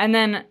 Yeah. And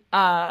then,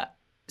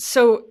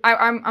 so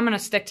I'm going to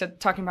stick to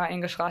talking about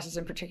English classes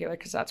in particular,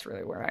 because that's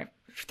really where I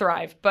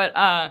thrive. But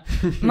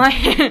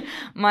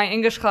my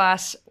English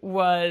class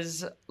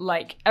was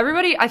like,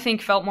 everybody I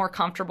think felt more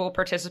comfortable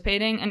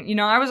participating,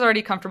 and I was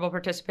already comfortable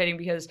participating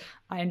because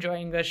I enjoy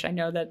English. I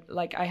know that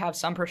like I have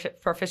some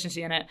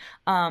proficiency in it,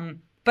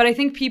 but I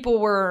think people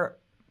were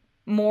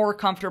more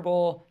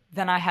comfortable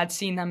than I had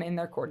seen them in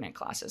their coordinate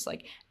classes.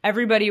 Like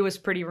everybody was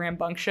pretty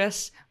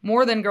rambunctious,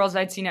 more than girls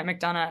I'd seen at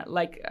McDonough.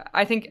 Like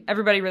I think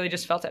everybody really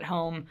just felt at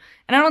home.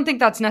 And I don't think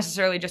that's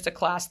necessarily just a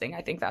class thing.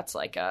 I think that's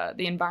like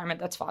the environment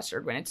that's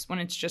fostered when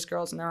it's just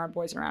girls and there aren't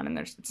boys around, and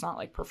it's not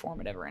like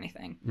performative or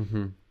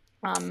anything.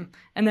 And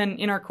then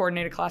in our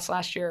coordinated class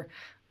last year,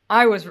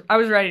 I was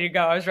ready to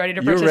go. I was ready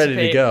to participate. You were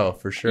ready to go,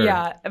 for sure.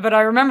 Yeah, but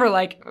I remember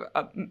like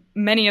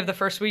many of the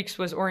first weeks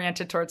was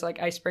oriented towards like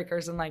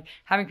icebreakers and like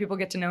having people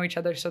get to know each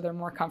other so they're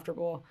more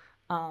comfortable.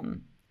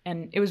 And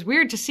it was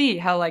weird to see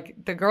how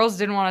like the girls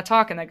didn't want to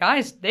talk and the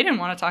guys, they didn't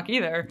want to talk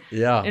either.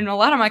 Yeah. In a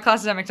lot of my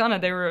classes at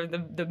McDonough, they were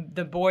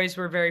the boys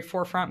were very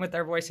forefront with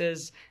their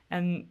voices,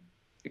 and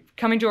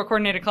coming to a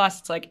coordinated class,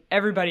 it's like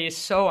everybody is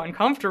so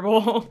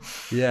uncomfortable.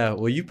 Yeah,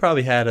 well, you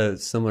probably had a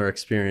similar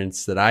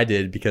experience that I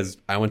did, because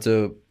I went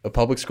to a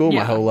public school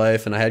my whole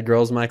life and I had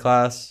girls in my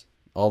class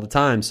all the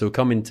time. So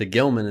coming to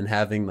Gilman and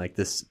having like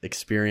this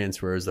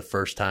experience where it was the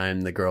first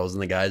time the girls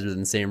and the guys were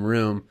in the same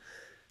room,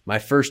 my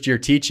first year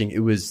teaching, it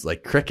was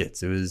like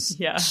crickets. It was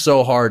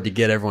so hard to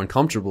get everyone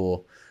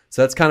comfortable.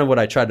 So that's kind of what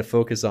I tried to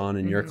focus on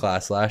in your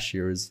class last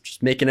year, was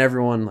just making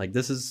everyone like,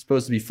 this is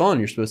supposed to be fun.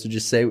 You're supposed to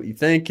just say what you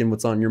think and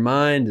what's on your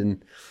mind,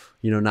 and,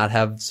 not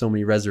have so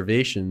many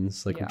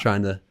reservations. Like we're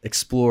trying to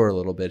explore a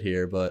little bit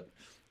here, but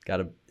got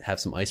to have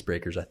some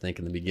icebreakers, I think,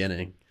 in the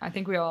beginning. I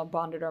think we all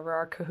bonded over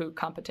our Kahoot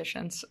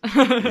competitions.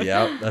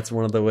 Yeah, that's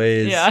one of the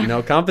ways.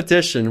 Yeah.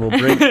 Competition will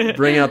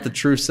bring out the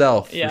true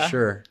self, for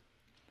sure.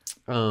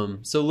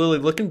 So Lily,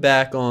 looking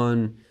back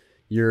on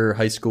your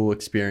high school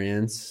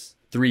experience,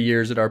 3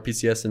 years at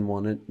RPCS and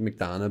 1 at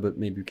McDonough, but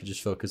maybe we could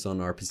just focus on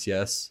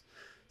RPCS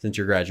since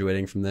you're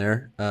graduating from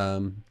there.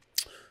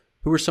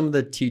 Who were some of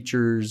the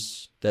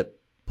teachers that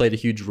played a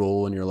huge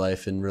role in your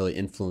life and really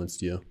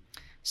influenced you?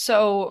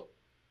 So,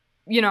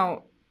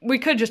 we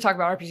could just talk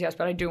about RPCS,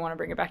 but I do want to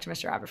bring it back to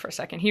Mr. Abbott for a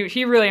second.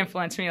 He really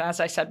influenced me. As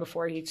I said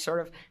before, he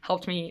sort of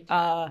helped me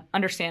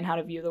understand how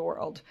to view the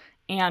world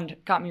and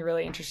got me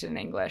really interested in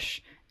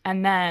English.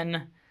 And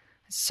then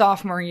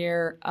sophomore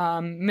year,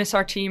 Miss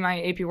RT,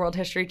 my AP World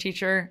History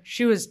teacher,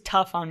 she was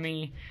tough on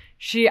me.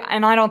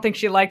 And I don't think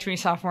she liked me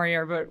sophomore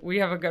year, but we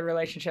have a good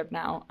relationship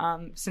now,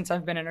 since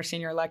I've been in her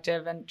senior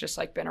elective and just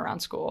like been around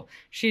school.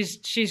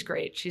 She's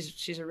great.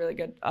 She's a really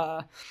good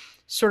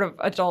sort of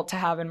adult to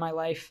have in my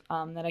life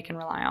that I can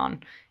rely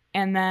on.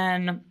 And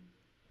then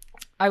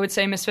I would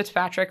say Miss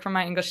Fitzpatrick from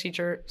my English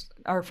teacher,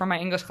 or from my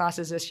English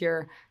classes this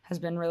year, has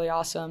been really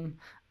awesome.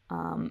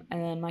 And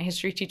then my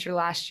history teacher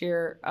last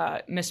year,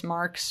 Miss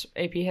Marks,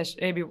 AP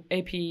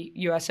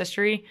US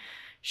History,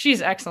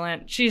 she's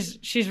excellent.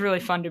 She's really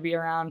fun to be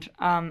around.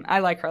 I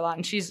like her a lot.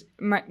 And she's,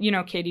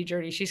 Katie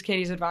Jurdy, she's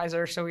Katie's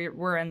advisor. So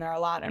we're in there a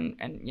lot. And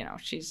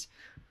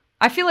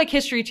I feel like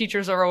history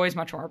teachers are always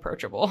much more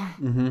approachable.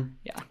 Mm-hmm.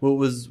 Yeah.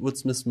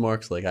 What's Miss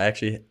Marks like? I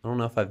don't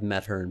know if I've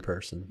met her in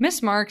person.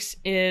 Miss Marks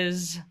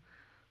is,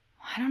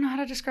 I don't know how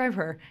to describe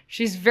her.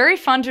 She's very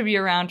fun to be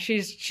around.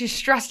 She's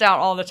stressed out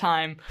all the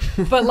time,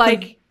 but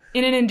like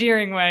in an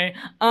endearing way.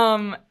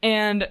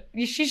 And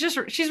she's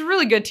a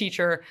really good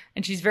teacher,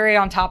 and she's very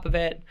on top of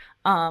it.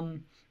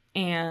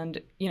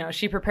 And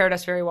she prepared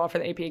us very well for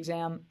the AP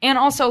exam. And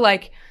also,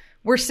 like,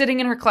 we're sitting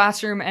in her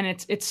classroom, and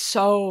it's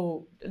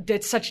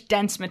such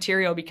dense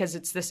material because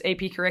it's this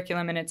AP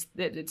curriculum, and it's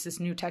this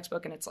new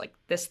textbook, and it's like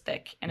this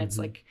thick, and it's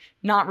like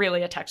not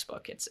really a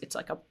textbook. It's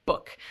like a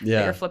book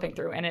that you're flipping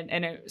through, and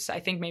it was, I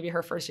think, maybe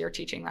her first year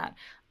teaching that.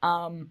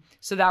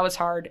 So that was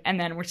hard. And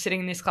then we're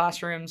sitting in these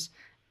classrooms,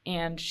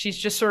 and she's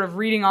just sort of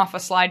reading off a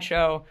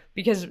slideshow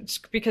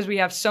because we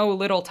have so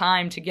little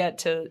time to get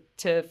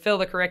to fill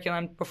the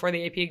curriculum before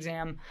the AP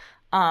exam.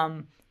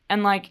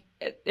 And like,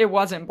 it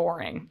wasn't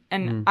boring,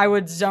 and I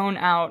would zone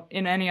out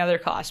in any other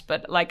class,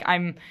 but like,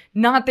 I'm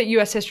not that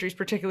US history is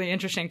particularly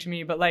interesting to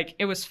me, but like,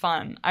 it was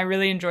fun. I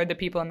really enjoyed the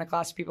people in the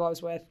class, people I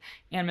was with,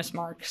 and Miss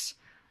Marks.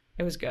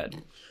 It was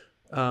good.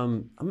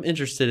 I'm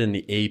interested in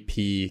the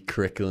AP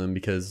curriculum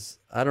because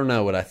I don't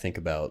know what I think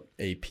about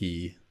AP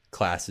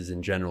classes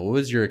in general. What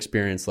was your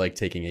experience like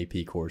taking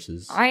AP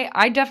courses?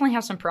 I definitely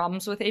have some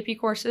problems with AP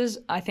courses,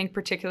 I think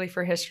particularly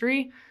for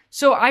history.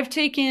 So I've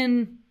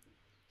taken...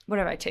 What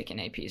have I taken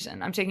APs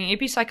in? I'm taking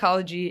AP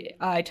Psychology.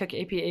 I took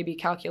AP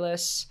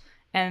Calculus.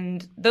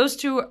 And those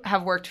two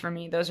have worked for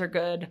me. Those are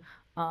good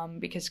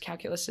because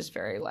calculus is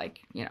very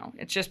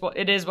it's just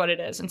it is what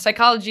it is. And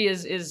psychology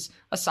is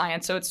a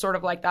science, so it's sort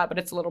of like that, but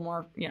it's a little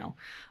more,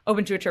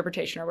 open to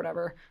interpretation or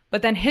whatever.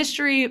 But then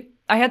history,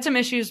 I had some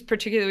issues,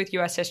 particularly with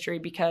US history,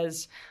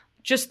 because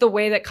just the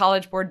way that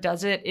College Board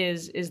does it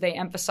is they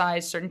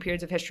emphasize certain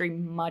periods of history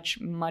much,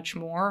 much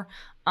more.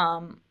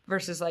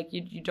 Versus like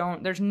you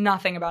don't, there's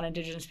nothing about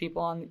Indigenous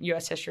people on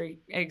US history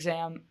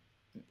exam,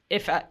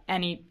 if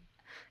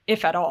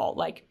at all,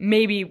 like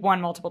maybe one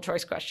multiple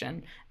choice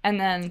question. And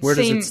then where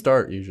does it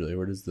start usually?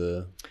 Where does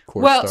the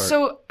course start? Well,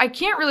 so I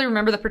can't really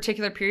remember the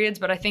particular periods,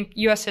 but I think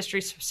US history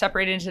is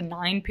separated into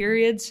 9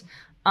 periods,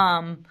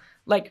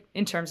 like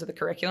in terms of the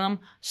curriculum.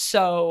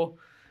 So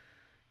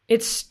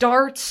it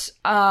starts,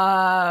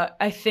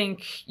 I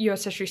think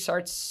US history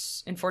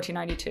starts in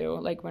 1492,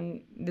 like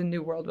when the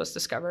New World was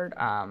discovered.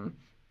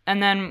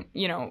 And then,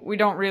 we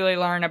don't really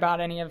learn about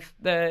any of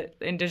the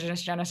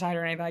Indigenous genocide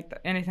or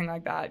anything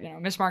like that.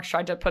 Miss Marks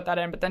tried to put that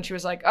in, but then she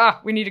was like,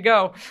 we need to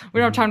go.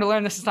 We don't have time to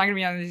learn this. It's not going to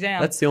be on the exam.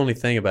 That's the only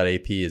thing about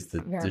AP is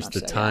there's the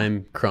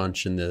time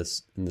crunch and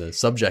the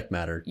subject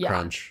matter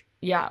crunch.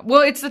 Yeah.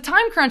 Well, it's the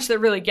time crunch that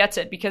really gets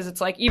it, because it's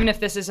like, even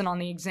if this isn't on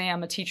the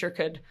exam, a teacher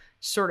could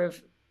sort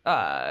of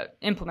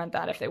implement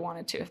that if they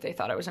wanted to, if they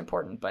thought it was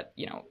important, but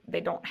they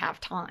don't have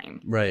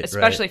time, right?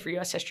 Especially for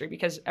US history,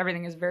 because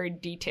everything is very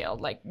detailed.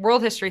 Like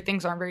world history,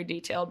 things aren't very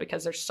detailed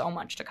because there's so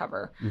much to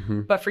cover.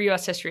 But for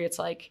US history, it's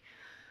like,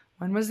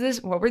 when was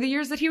this? What were the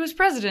years that he was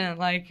president?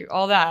 Like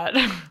all that.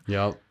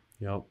 Yep.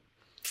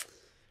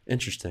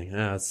 Interesting.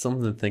 Yeah, it's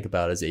something to think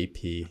about as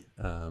AP.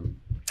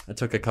 I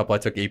took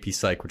AP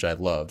Psych, which I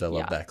loved. I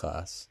loved that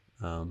class.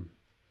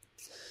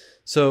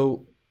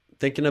 So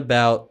thinking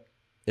about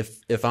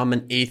if I'm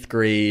an 8th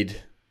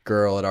grade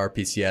girl at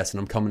RPCS and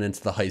I'm coming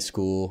into the high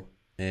school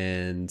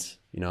and,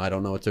 I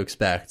don't know what to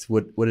expect,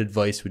 what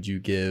advice would you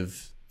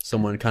give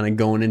someone kind of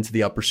going into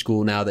the upper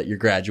school now that you're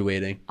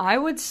graduating? I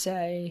would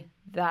say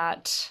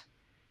that,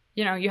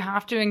 you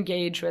have to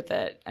engage with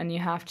it, and you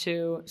have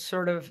to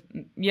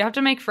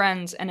make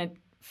friends. And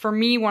for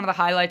me, one of the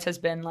highlights has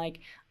been like,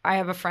 I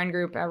have a friend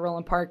group at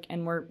Roland Park,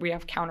 and we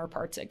have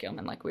counterparts at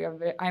Gilman. Like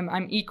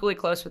I'm equally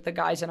close with the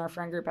guys in our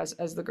friend group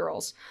as the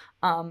girls.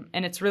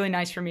 And it's really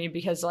nice for me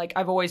because like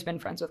I've always been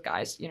friends with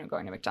guys,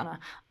 going to McDonough.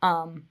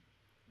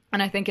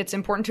 And I think it's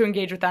important to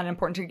engage with that, and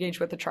important to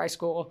engage with the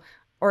tri-school,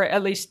 or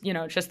at least,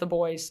 just the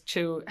boys,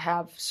 to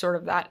have sort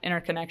of that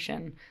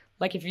interconnection.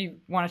 Like if you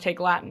want to take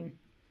Latin,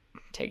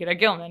 take it at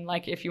Gilman.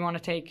 Like if you want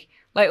to take,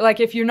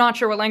 like if you're not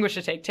sure what language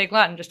to take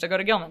Latin just to go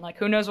to Gilman. Like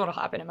who knows what'll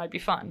happen? It might be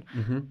fun.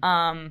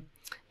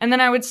 And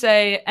then I would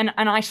say, and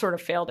I sort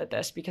of failed at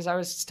this because I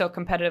was still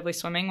competitively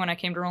swimming when I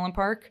came to Roland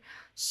Park.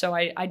 So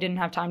I didn't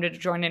have time to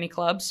join any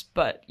clubs,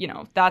 but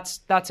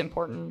that's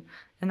important.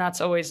 And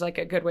that's always like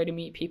a good way to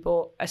meet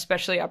people,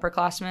 especially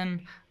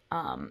upperclassmen,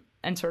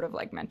 and sort of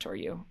like mentor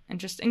you and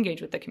just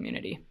engage with the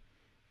community.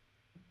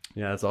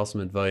 Yeah, that's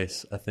awesome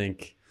advice.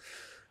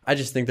 I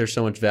just think there's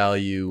so much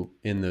value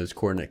in those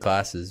coordinate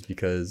classes,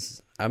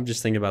 because I'm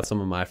just thinking about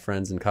some of my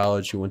friends in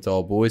college who went to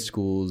all boys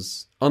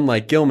schools,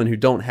 unlike Gilman, who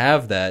don't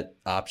have that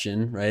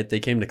option, right? They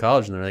came to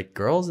college and they're like,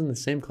 girls in the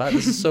same class?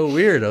 This is so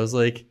weird. I was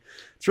like,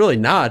 it's really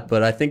not,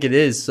 but I think it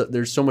is.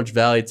 There's so much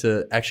value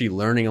to actually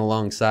learning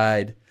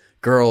alongside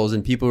girls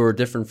and people who are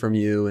different from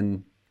you,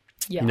 and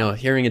you know,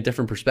 hearing a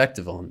different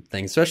perspective on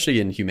things, especially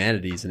in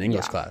humanities and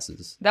English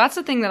classes. That's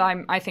the thing that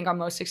I think I'm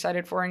most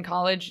excited for in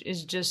college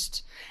is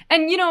just,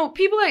 and you know,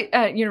 people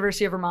at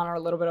University of Vermont are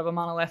a little bit of a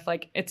monolith.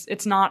 Like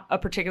it's not a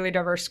particularly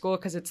diverse school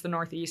because it's the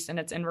Northeast and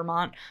it's in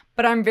Vermont,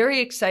 but I'm very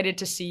excited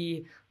to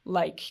see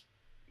like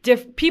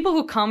people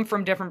who come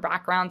from different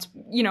backgrounds,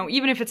 you know,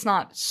 even if it's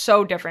not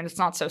so different, it's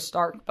not so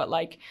stark, but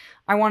like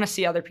I want to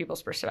see other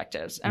people's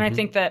perspectives. And I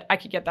think that I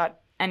could get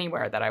that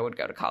anywhere that I would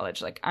go to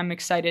college. Like I'm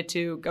excited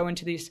to go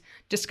into these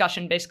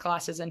discussion-based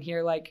classes and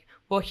hear like,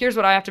 well, here's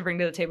what I have to bring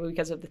to the table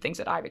because of the things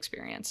that I've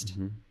experienced.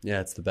 Yeah,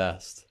 it's the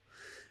best.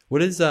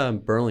 What is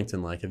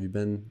Burlington like? Have you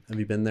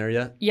been there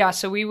yet? Yeah,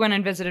 so we went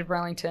and visited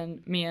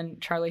Burlington, me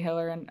and Charlie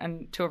Hiller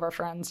and two of our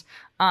friends,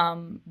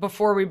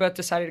 before we both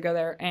decided to go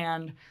there.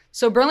 And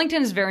so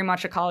Burlington is very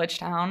much a college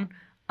town,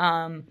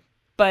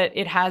 but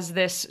it has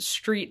this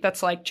street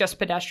that's like just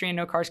pedestrian,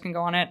 no cars can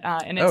go on it.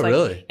 And it's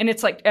really? And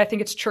it's like, I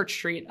think it's Church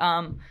Street,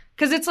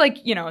 because it's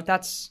like, you know,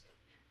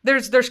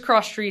 there's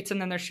cross streets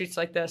and then there's streets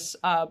like this,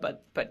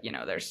 but you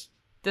know, there's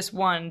this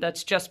one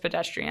that's just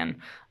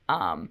pedestrian.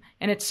 And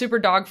it's super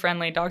dog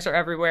friendly. Dogs are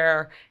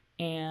everywhere.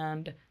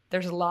 And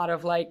there's a lot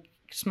of like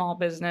small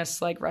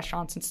business, like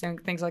restaurants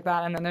and things like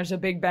that. And then there's a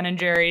big Ben and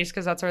Jerry's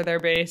because that's where they're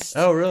based.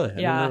 Oh, really? I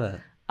didn't know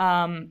that.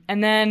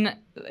 And then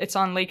it's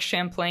on Lake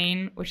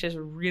Champlain, which is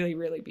really,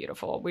 really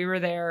beautiful. We were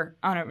there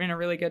in a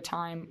really good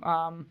time.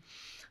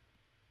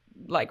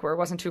 Like where it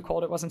wasn't too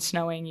cold. It wasn't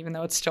snowing, even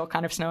though it's still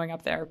kind of snowing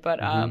up there.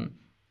 But,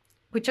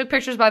 we took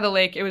pictures by the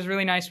lake. It was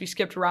really nice. We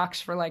skipped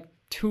rocks for like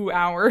 2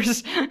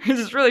 hours. It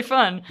was really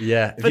fun.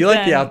 Yeah. If you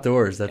like the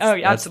outdoors,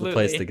 that's the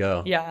place to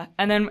go. Yeah.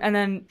 And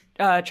then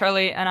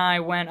Charlie and I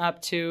went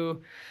up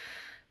to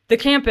the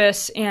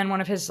campus and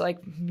one of his like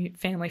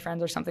family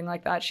friends or something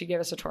like that, she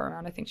gave us a tour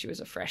around. I think she was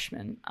a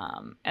freshman.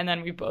 And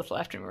then we both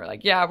left and we were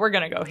like, yeah, we're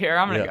going to go here.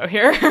 I'm going to go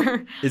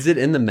here. Is it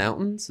in the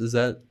mountains? Is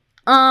there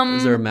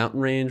a mountain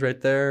range right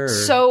there? Or?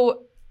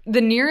 So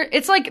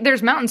it's like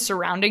there's mountains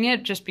surrounding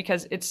it just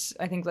because it's,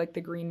 I think like the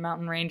Green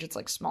Mountain Range, it's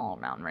like small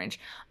mountain range.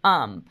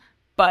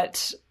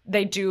 But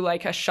they do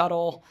like a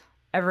shuttle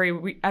every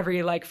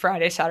like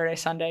Friday, Saturday,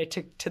 Sunday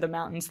to the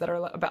mountains that are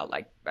about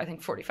like, I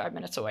think 45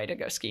 minutes away to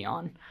go ski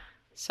on.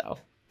 So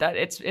that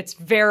it's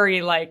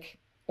very like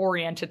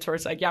oriented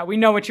towards like, yeah, we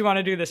know what you want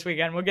to do this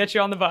weekend. We'll get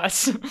you on the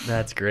bus.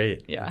 That's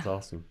great. Yeah. That's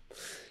awesome.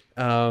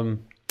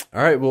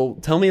 All right. Well,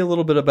 tell me a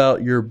little bit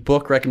about your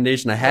book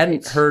recommendation. I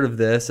hadn't heard of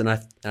this, and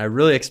I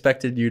really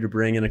expected you to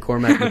bring in a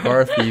Cormac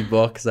McCarthy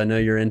book because I know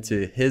you're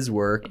into his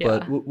work. Yeah.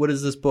 But what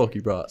is this book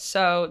you brought?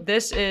 So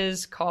this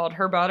is called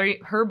Her Body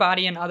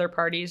and Other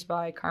Parties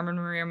by Carmen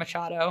Maria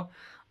Machado,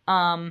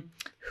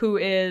 who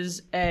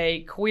is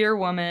a queer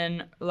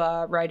woman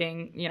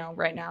writing, you know,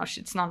 right now.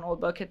 It's not an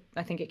old book.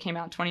 I think it came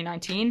out in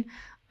 2019.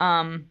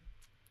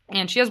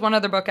 And she has one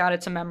other book out.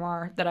 It's a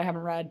memoir that I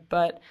haven't read.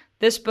 But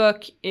this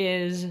book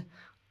is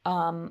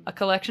a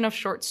collection of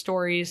short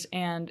stories.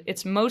 And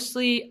it's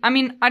mostly, I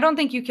mean, I don't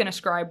think you can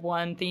ascribe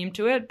one theme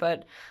to it.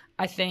 But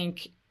I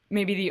think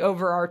maybe the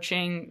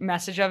overarching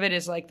message of it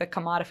is like the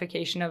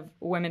commodification of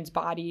women's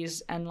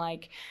bodies and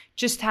like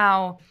just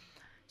how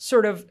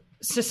sort of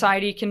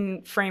society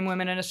can frame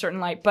women in a certain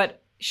light.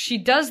 But she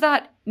does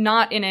that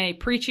not in a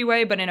preachy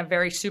way, but in a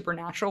very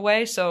supernatural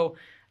way. So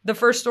the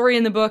first story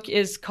in the book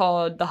is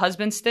called The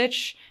Husband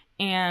Stitch.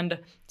 And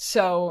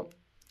so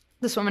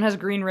this woman has a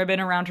green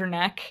ribbon around her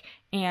neck.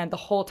 And the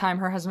whole time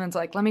her husband's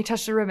like, let me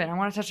touch the ribbon. I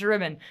want to touch the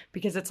ribbon.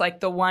 Because it's like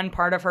the one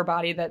part of her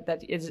body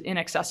that is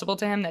inaccessible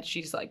to him that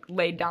she's like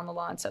laid down the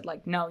law and said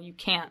like, no, you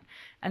can't.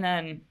 And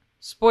then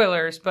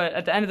spoilers, but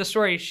at the end of the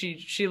story,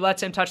 she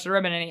lets him touch the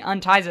ribbon and he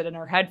unties it and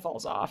her head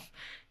falls off.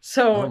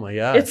 So oh my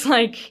God. It's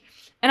like,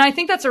 and I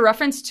think that's a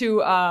reference to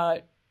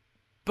a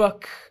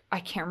book, I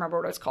can't remember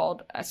what it's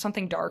called,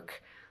 something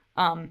dark,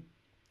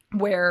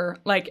 where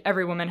like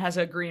every woman has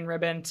a green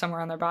ribbon somewhere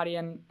on their body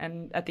and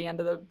at the end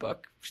of the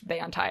book, they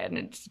untie it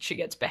and she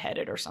gets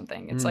beheaded or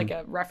something. It's like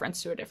a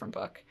reference to a different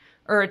book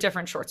or a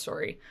different short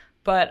story.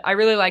 But I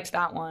really liked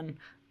that one.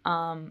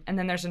 And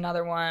then there's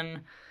another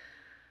one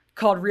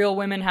called Real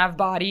Women Have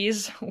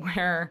Bodies,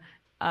 where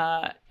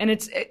and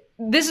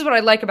this is what I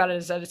like about it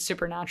is that it's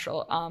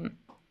supernatural.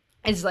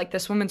 It's like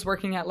this woman's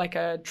working at like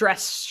a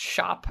dress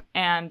shop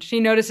and she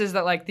notices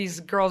that like these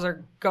girls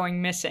are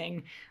going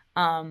missing.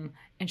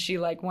 And she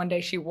like one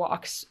day she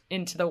walks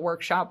into the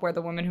workshop where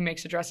the woman who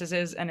makes the dresses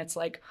is, and it's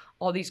like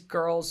all these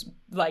girls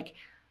like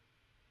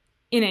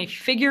in a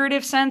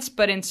figurative sense,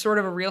 but in sort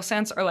of a real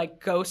sense, are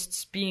like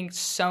ghosts being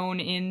sewn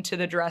into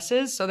the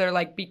dresses. So they're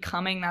like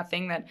becoming that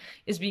thing that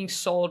is being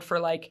sold for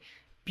like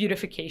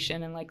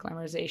beautification and like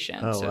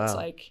glamorization. Oh, so wow. It's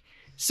like,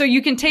 so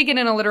you can take it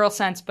in a literal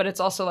sense, but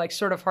it's also like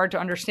sort of hard to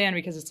understand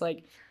because it's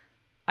like,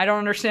 I don't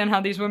understand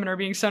how these women are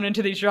being sewn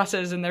into these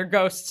dresses and they're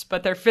ghosts,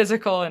 but they're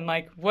physical and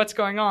like what's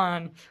going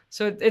on.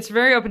 So it's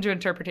very open to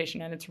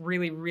interpretation and it's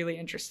really, really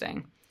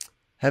interesting.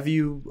 Have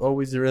you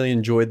always really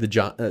enjoyed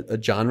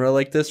a genre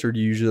like this, or do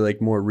you usually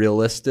like more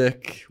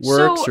realistic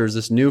works, or is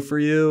this new for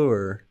you?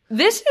 Or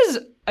this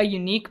is a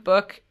unique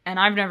book, and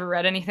I've never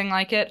read anything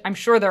like it. I'm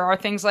sure there are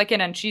things like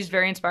it, and she's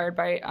very inspired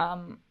by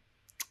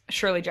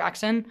Shirley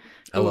Jackson.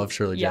 I love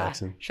Shirley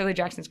Jackson. Shirley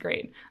Jackson's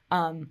great.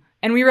 And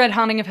we read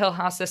Haunting of Hill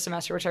House this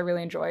semester, which I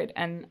really enjoyed.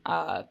 And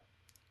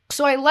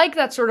so I like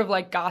that sort of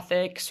like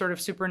gothic, sort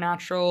of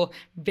supernatural,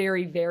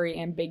 very, very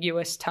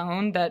ambiguous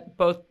tone that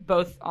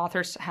both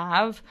authors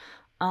have.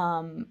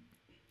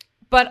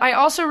 But I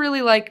also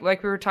really like we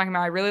were talking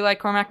about, I really like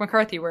Cormac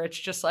McCarthy, where it's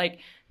just like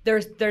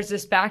there's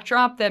this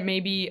backdrop that may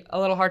be a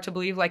little hard to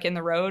believe, like in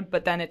The Road,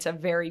 but then it's a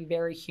very,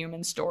 very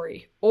human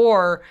story.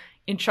 Or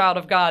in Child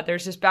of God,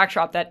 there's this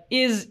backdrop that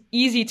is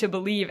easy to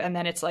believe, and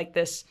then it's like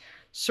this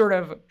sort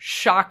of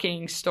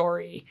shocking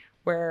story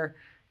where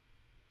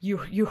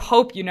you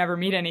hope you never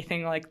meet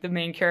anything like the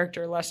main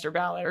character Lester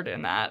Ballard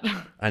in that.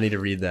 I need to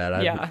read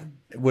that.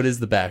 What is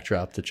the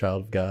backdrop to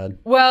Child of God?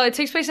 Well, it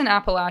takes place in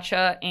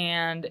Appalachia,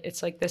 and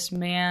it's like this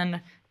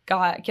man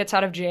gets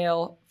out of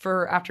jail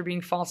after being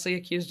falsely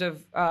accused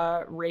of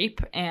rape,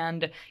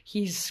 and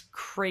he's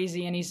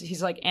crazy, and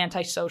he's like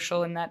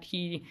antisocial in that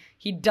he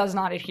does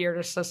not adhere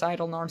to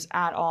societal norms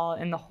at all.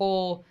 And the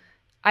whole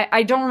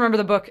I don't remember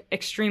the book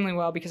extremely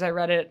well because I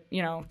read it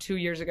 2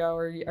 years ago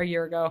or a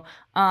year ago.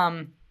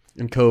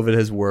 And COVID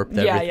has warped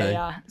everything.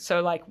 Yeah. So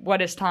like, what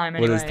is time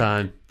anyway? What is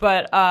time?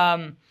 But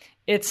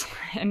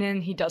and then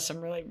he does some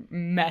really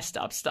messed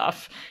up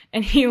stuff,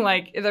 and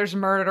there's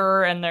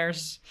murder and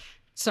there's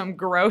some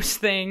gross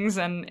things,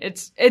 and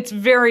it's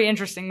very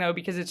interesting though,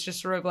 because it's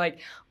just sort of like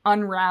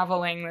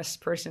unraveling this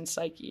person's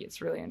psyche.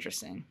 It's really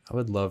interesting. I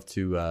would love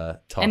to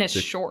talk. And it's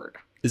short.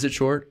 Is it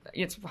short?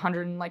 It's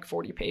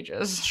 140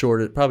 pages.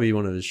 Short, probably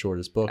one of his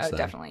shortest books.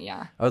 Definitely,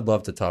 yeah. I would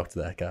love to talk to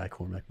that guy,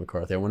 Cormac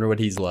McCarthy. I wonder what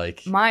he's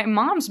like. My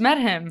mom's met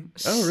him.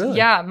 Oh, really?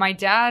 Yeah, my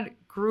dad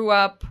grew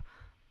up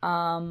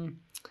and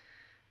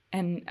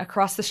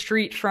across the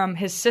street from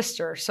his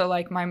sister. So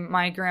like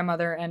my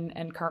grandmother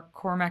and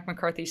Cormac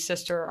McCarthy's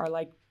sister are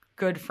like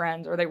good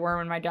friends, or they were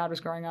when my dad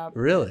was growing up.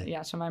 Really?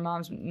 Yeah, so my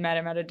mom's met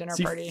him at a dinner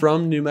party. Is he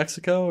from New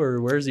Mexico,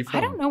 or where is he from?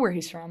 I don't know where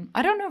he's from.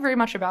 I don't know very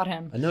much about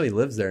him. I know he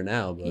lives there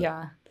now, but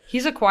yeah.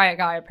 He's a quiet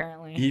guy,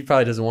 apparently. He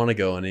probably doesn't want to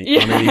go on any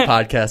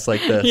podcasts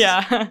like this.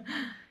 Yeah.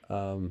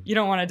 You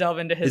don't want to delve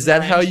into his Is that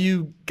mind. how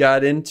you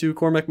got into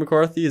Cormac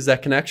McCarthy? Is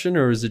that connection,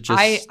 or is it just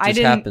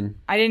happen?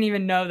 I didn't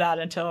even know that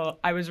until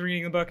I was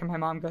reading the book, and my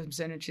mom comes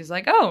in and she's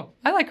like, "Oh,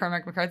 I like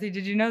Cormac McCarthy.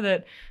 Did you know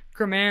that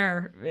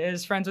Grammaire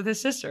is friends with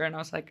his sister?" And I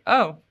was like,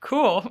 "Oh,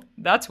 cool.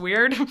 That's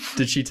weird."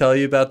 Did she tell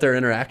you about their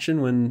interaction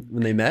when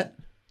they met?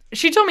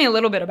 She told me a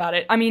little bit about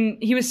it. I mean,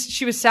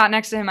 she was sat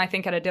next to him, I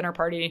think, at a dinner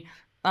party.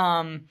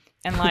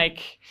 And like,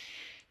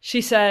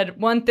 she said,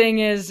 one thing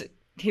is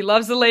he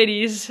loves the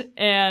ladies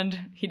and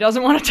he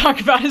doesn't want to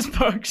talk about his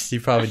books. He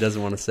probably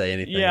doesn't want to say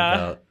anything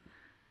about.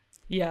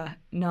 Yeah,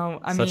 no,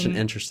 Such an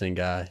interesting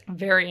guy.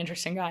 Very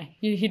interesting guy.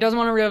 He doesn't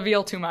want to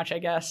reveal too much, I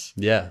guess.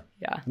 Yeah.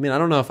 Yeah. I mean, I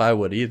don't know if I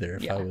would either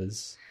if I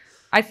was.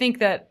 I think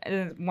that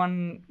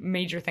one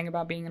major thing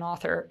about being an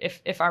author,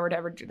 if I were to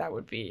ever do that,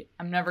 would be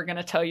I'm never going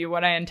to tell you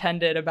what I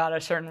intended about a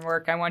certain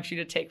work. I want you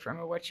to take from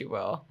it what you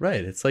will.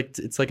 Right. It's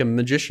like a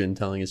magician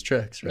telling his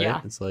tricks, right?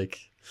 Yeah. It's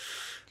like,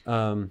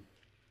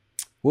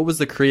 what was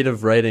the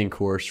creative writing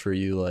course for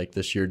you like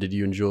this year? Did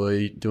you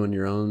enjoy doing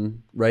your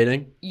own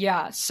writing?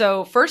 Yeah.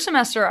 So first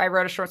semester, I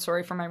wrote a short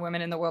story for my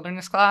Women in the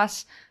Wilderness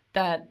class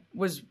that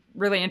was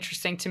really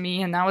interesting to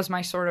me, and that was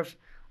my sort of.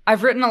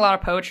 I've written a lot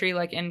of poetry,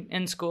 like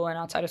in school and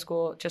outside of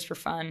school, just for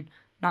fun.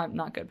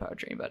 Not good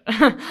poetry, but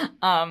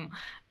and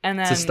then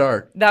it's a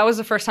start. That was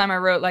the first time I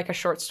wrote like a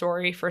short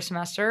story for a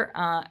semester,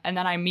 and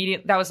then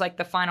that was like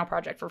the final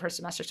project for first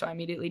semester. So I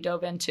immediately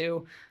dove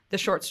into the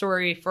short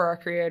story for our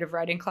creative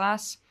writing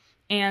class.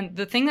 And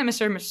the thing that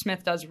Mr.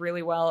 Smith does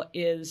really well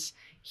is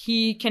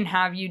he can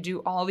have you do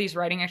all these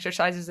writing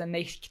exercises, and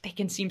they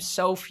can seem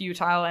so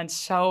futile and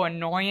so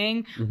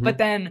annoying, but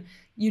then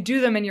you do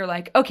them and you're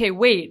like, okay,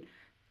 wait.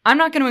 I'm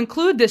not going to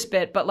include this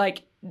bit, but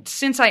like,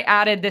 since I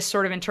added this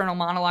sort of internal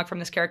monologue from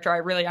this character, I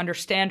really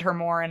understand her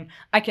more, and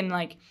I can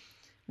like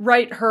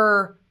write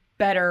her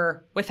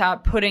better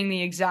without putting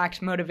the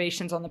exact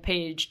motivations on the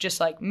page. Just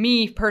like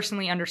me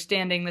personally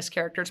understanding this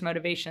character's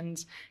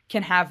motivations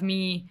can have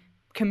me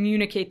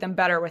communicate them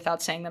better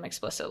without saying them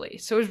explicitly.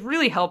 So it was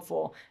really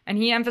helpful, and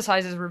he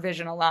emphasizes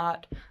revision a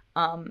lot.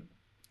 And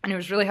it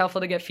was really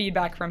helpful to get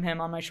feedback from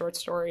him on my short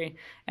story,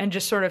 and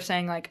just sort of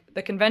saying like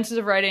the conventions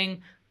of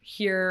writing.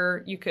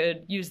 Here you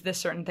could use this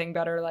certain thing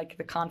better, like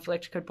the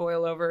conflict could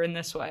boil over in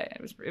this way.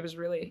 It was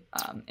really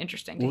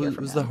interesting to hear from him.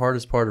 What was the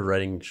hardest part of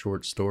writing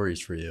short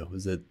stories for you?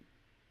 Was it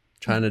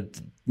trying to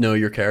know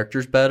your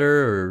characters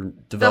better or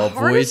develop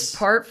voice? The hardest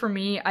part for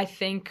me, I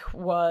think,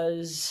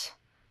 was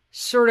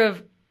sort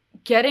of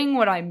getting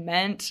what I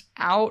meant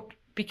out,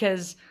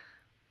 because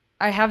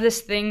I have this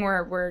thing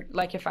where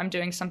like if I'm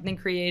doing something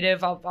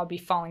creative, I'll be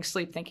falling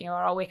asleep thinking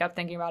about it. I'll wake up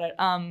thinking about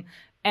it.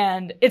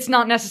 And it's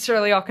not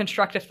necessarily all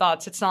constructive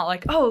thoughts. It's not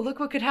like, oh, look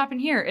what could happen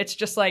here. It's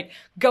just like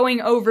going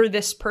over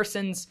this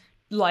person's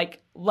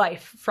like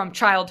life from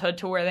childhood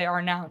to where they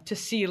are now to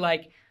see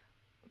like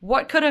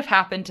what could have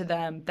happened to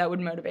them that would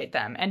motivate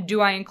them. And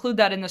do I include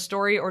that in the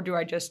story, or do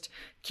I just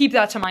keep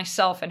that to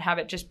myself and have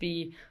it just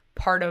be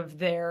part of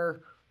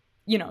their,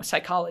 you know,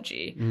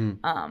 psychology?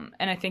 And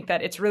I think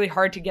that it's really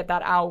hard to get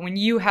that out when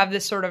you have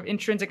this sort of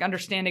intrinsic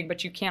understanding,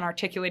 but you can't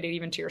articulate it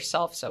even to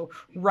yourself. So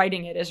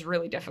writing it is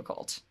really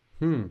difficult.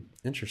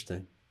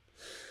 Interesting.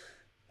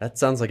 That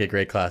sounds like a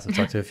great class. I've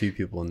talked to a few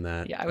people in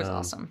that. Yeah, it was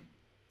awesome.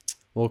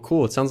 Well,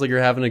 cool. It sounds like you're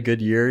having a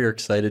good year. You're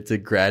excited to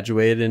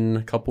graduate in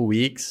a couple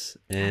weeks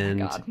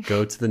and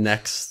go to the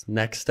next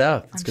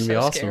step. It's going to be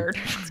awesome. Scared.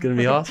 It's going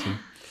to be awesome.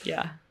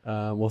 Yeah.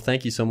 Well,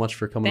 thank you so much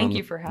for coming on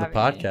the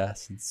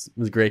podcast. It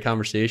was a great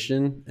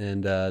conversation,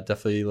 and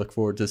definitely look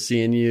forward to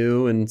seeing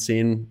you and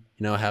seeing,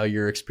 you know, how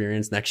your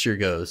experience next year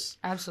goes.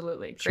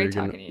 Absolutely. Great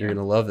talking to you. You're going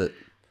to love it.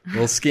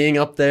 Well, skiing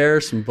up there,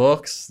 some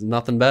books,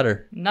 nothing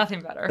better.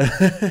 Nothing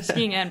better.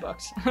 Skiing and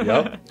books.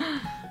 Yep.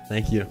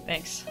 Thank you.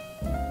 Thanks.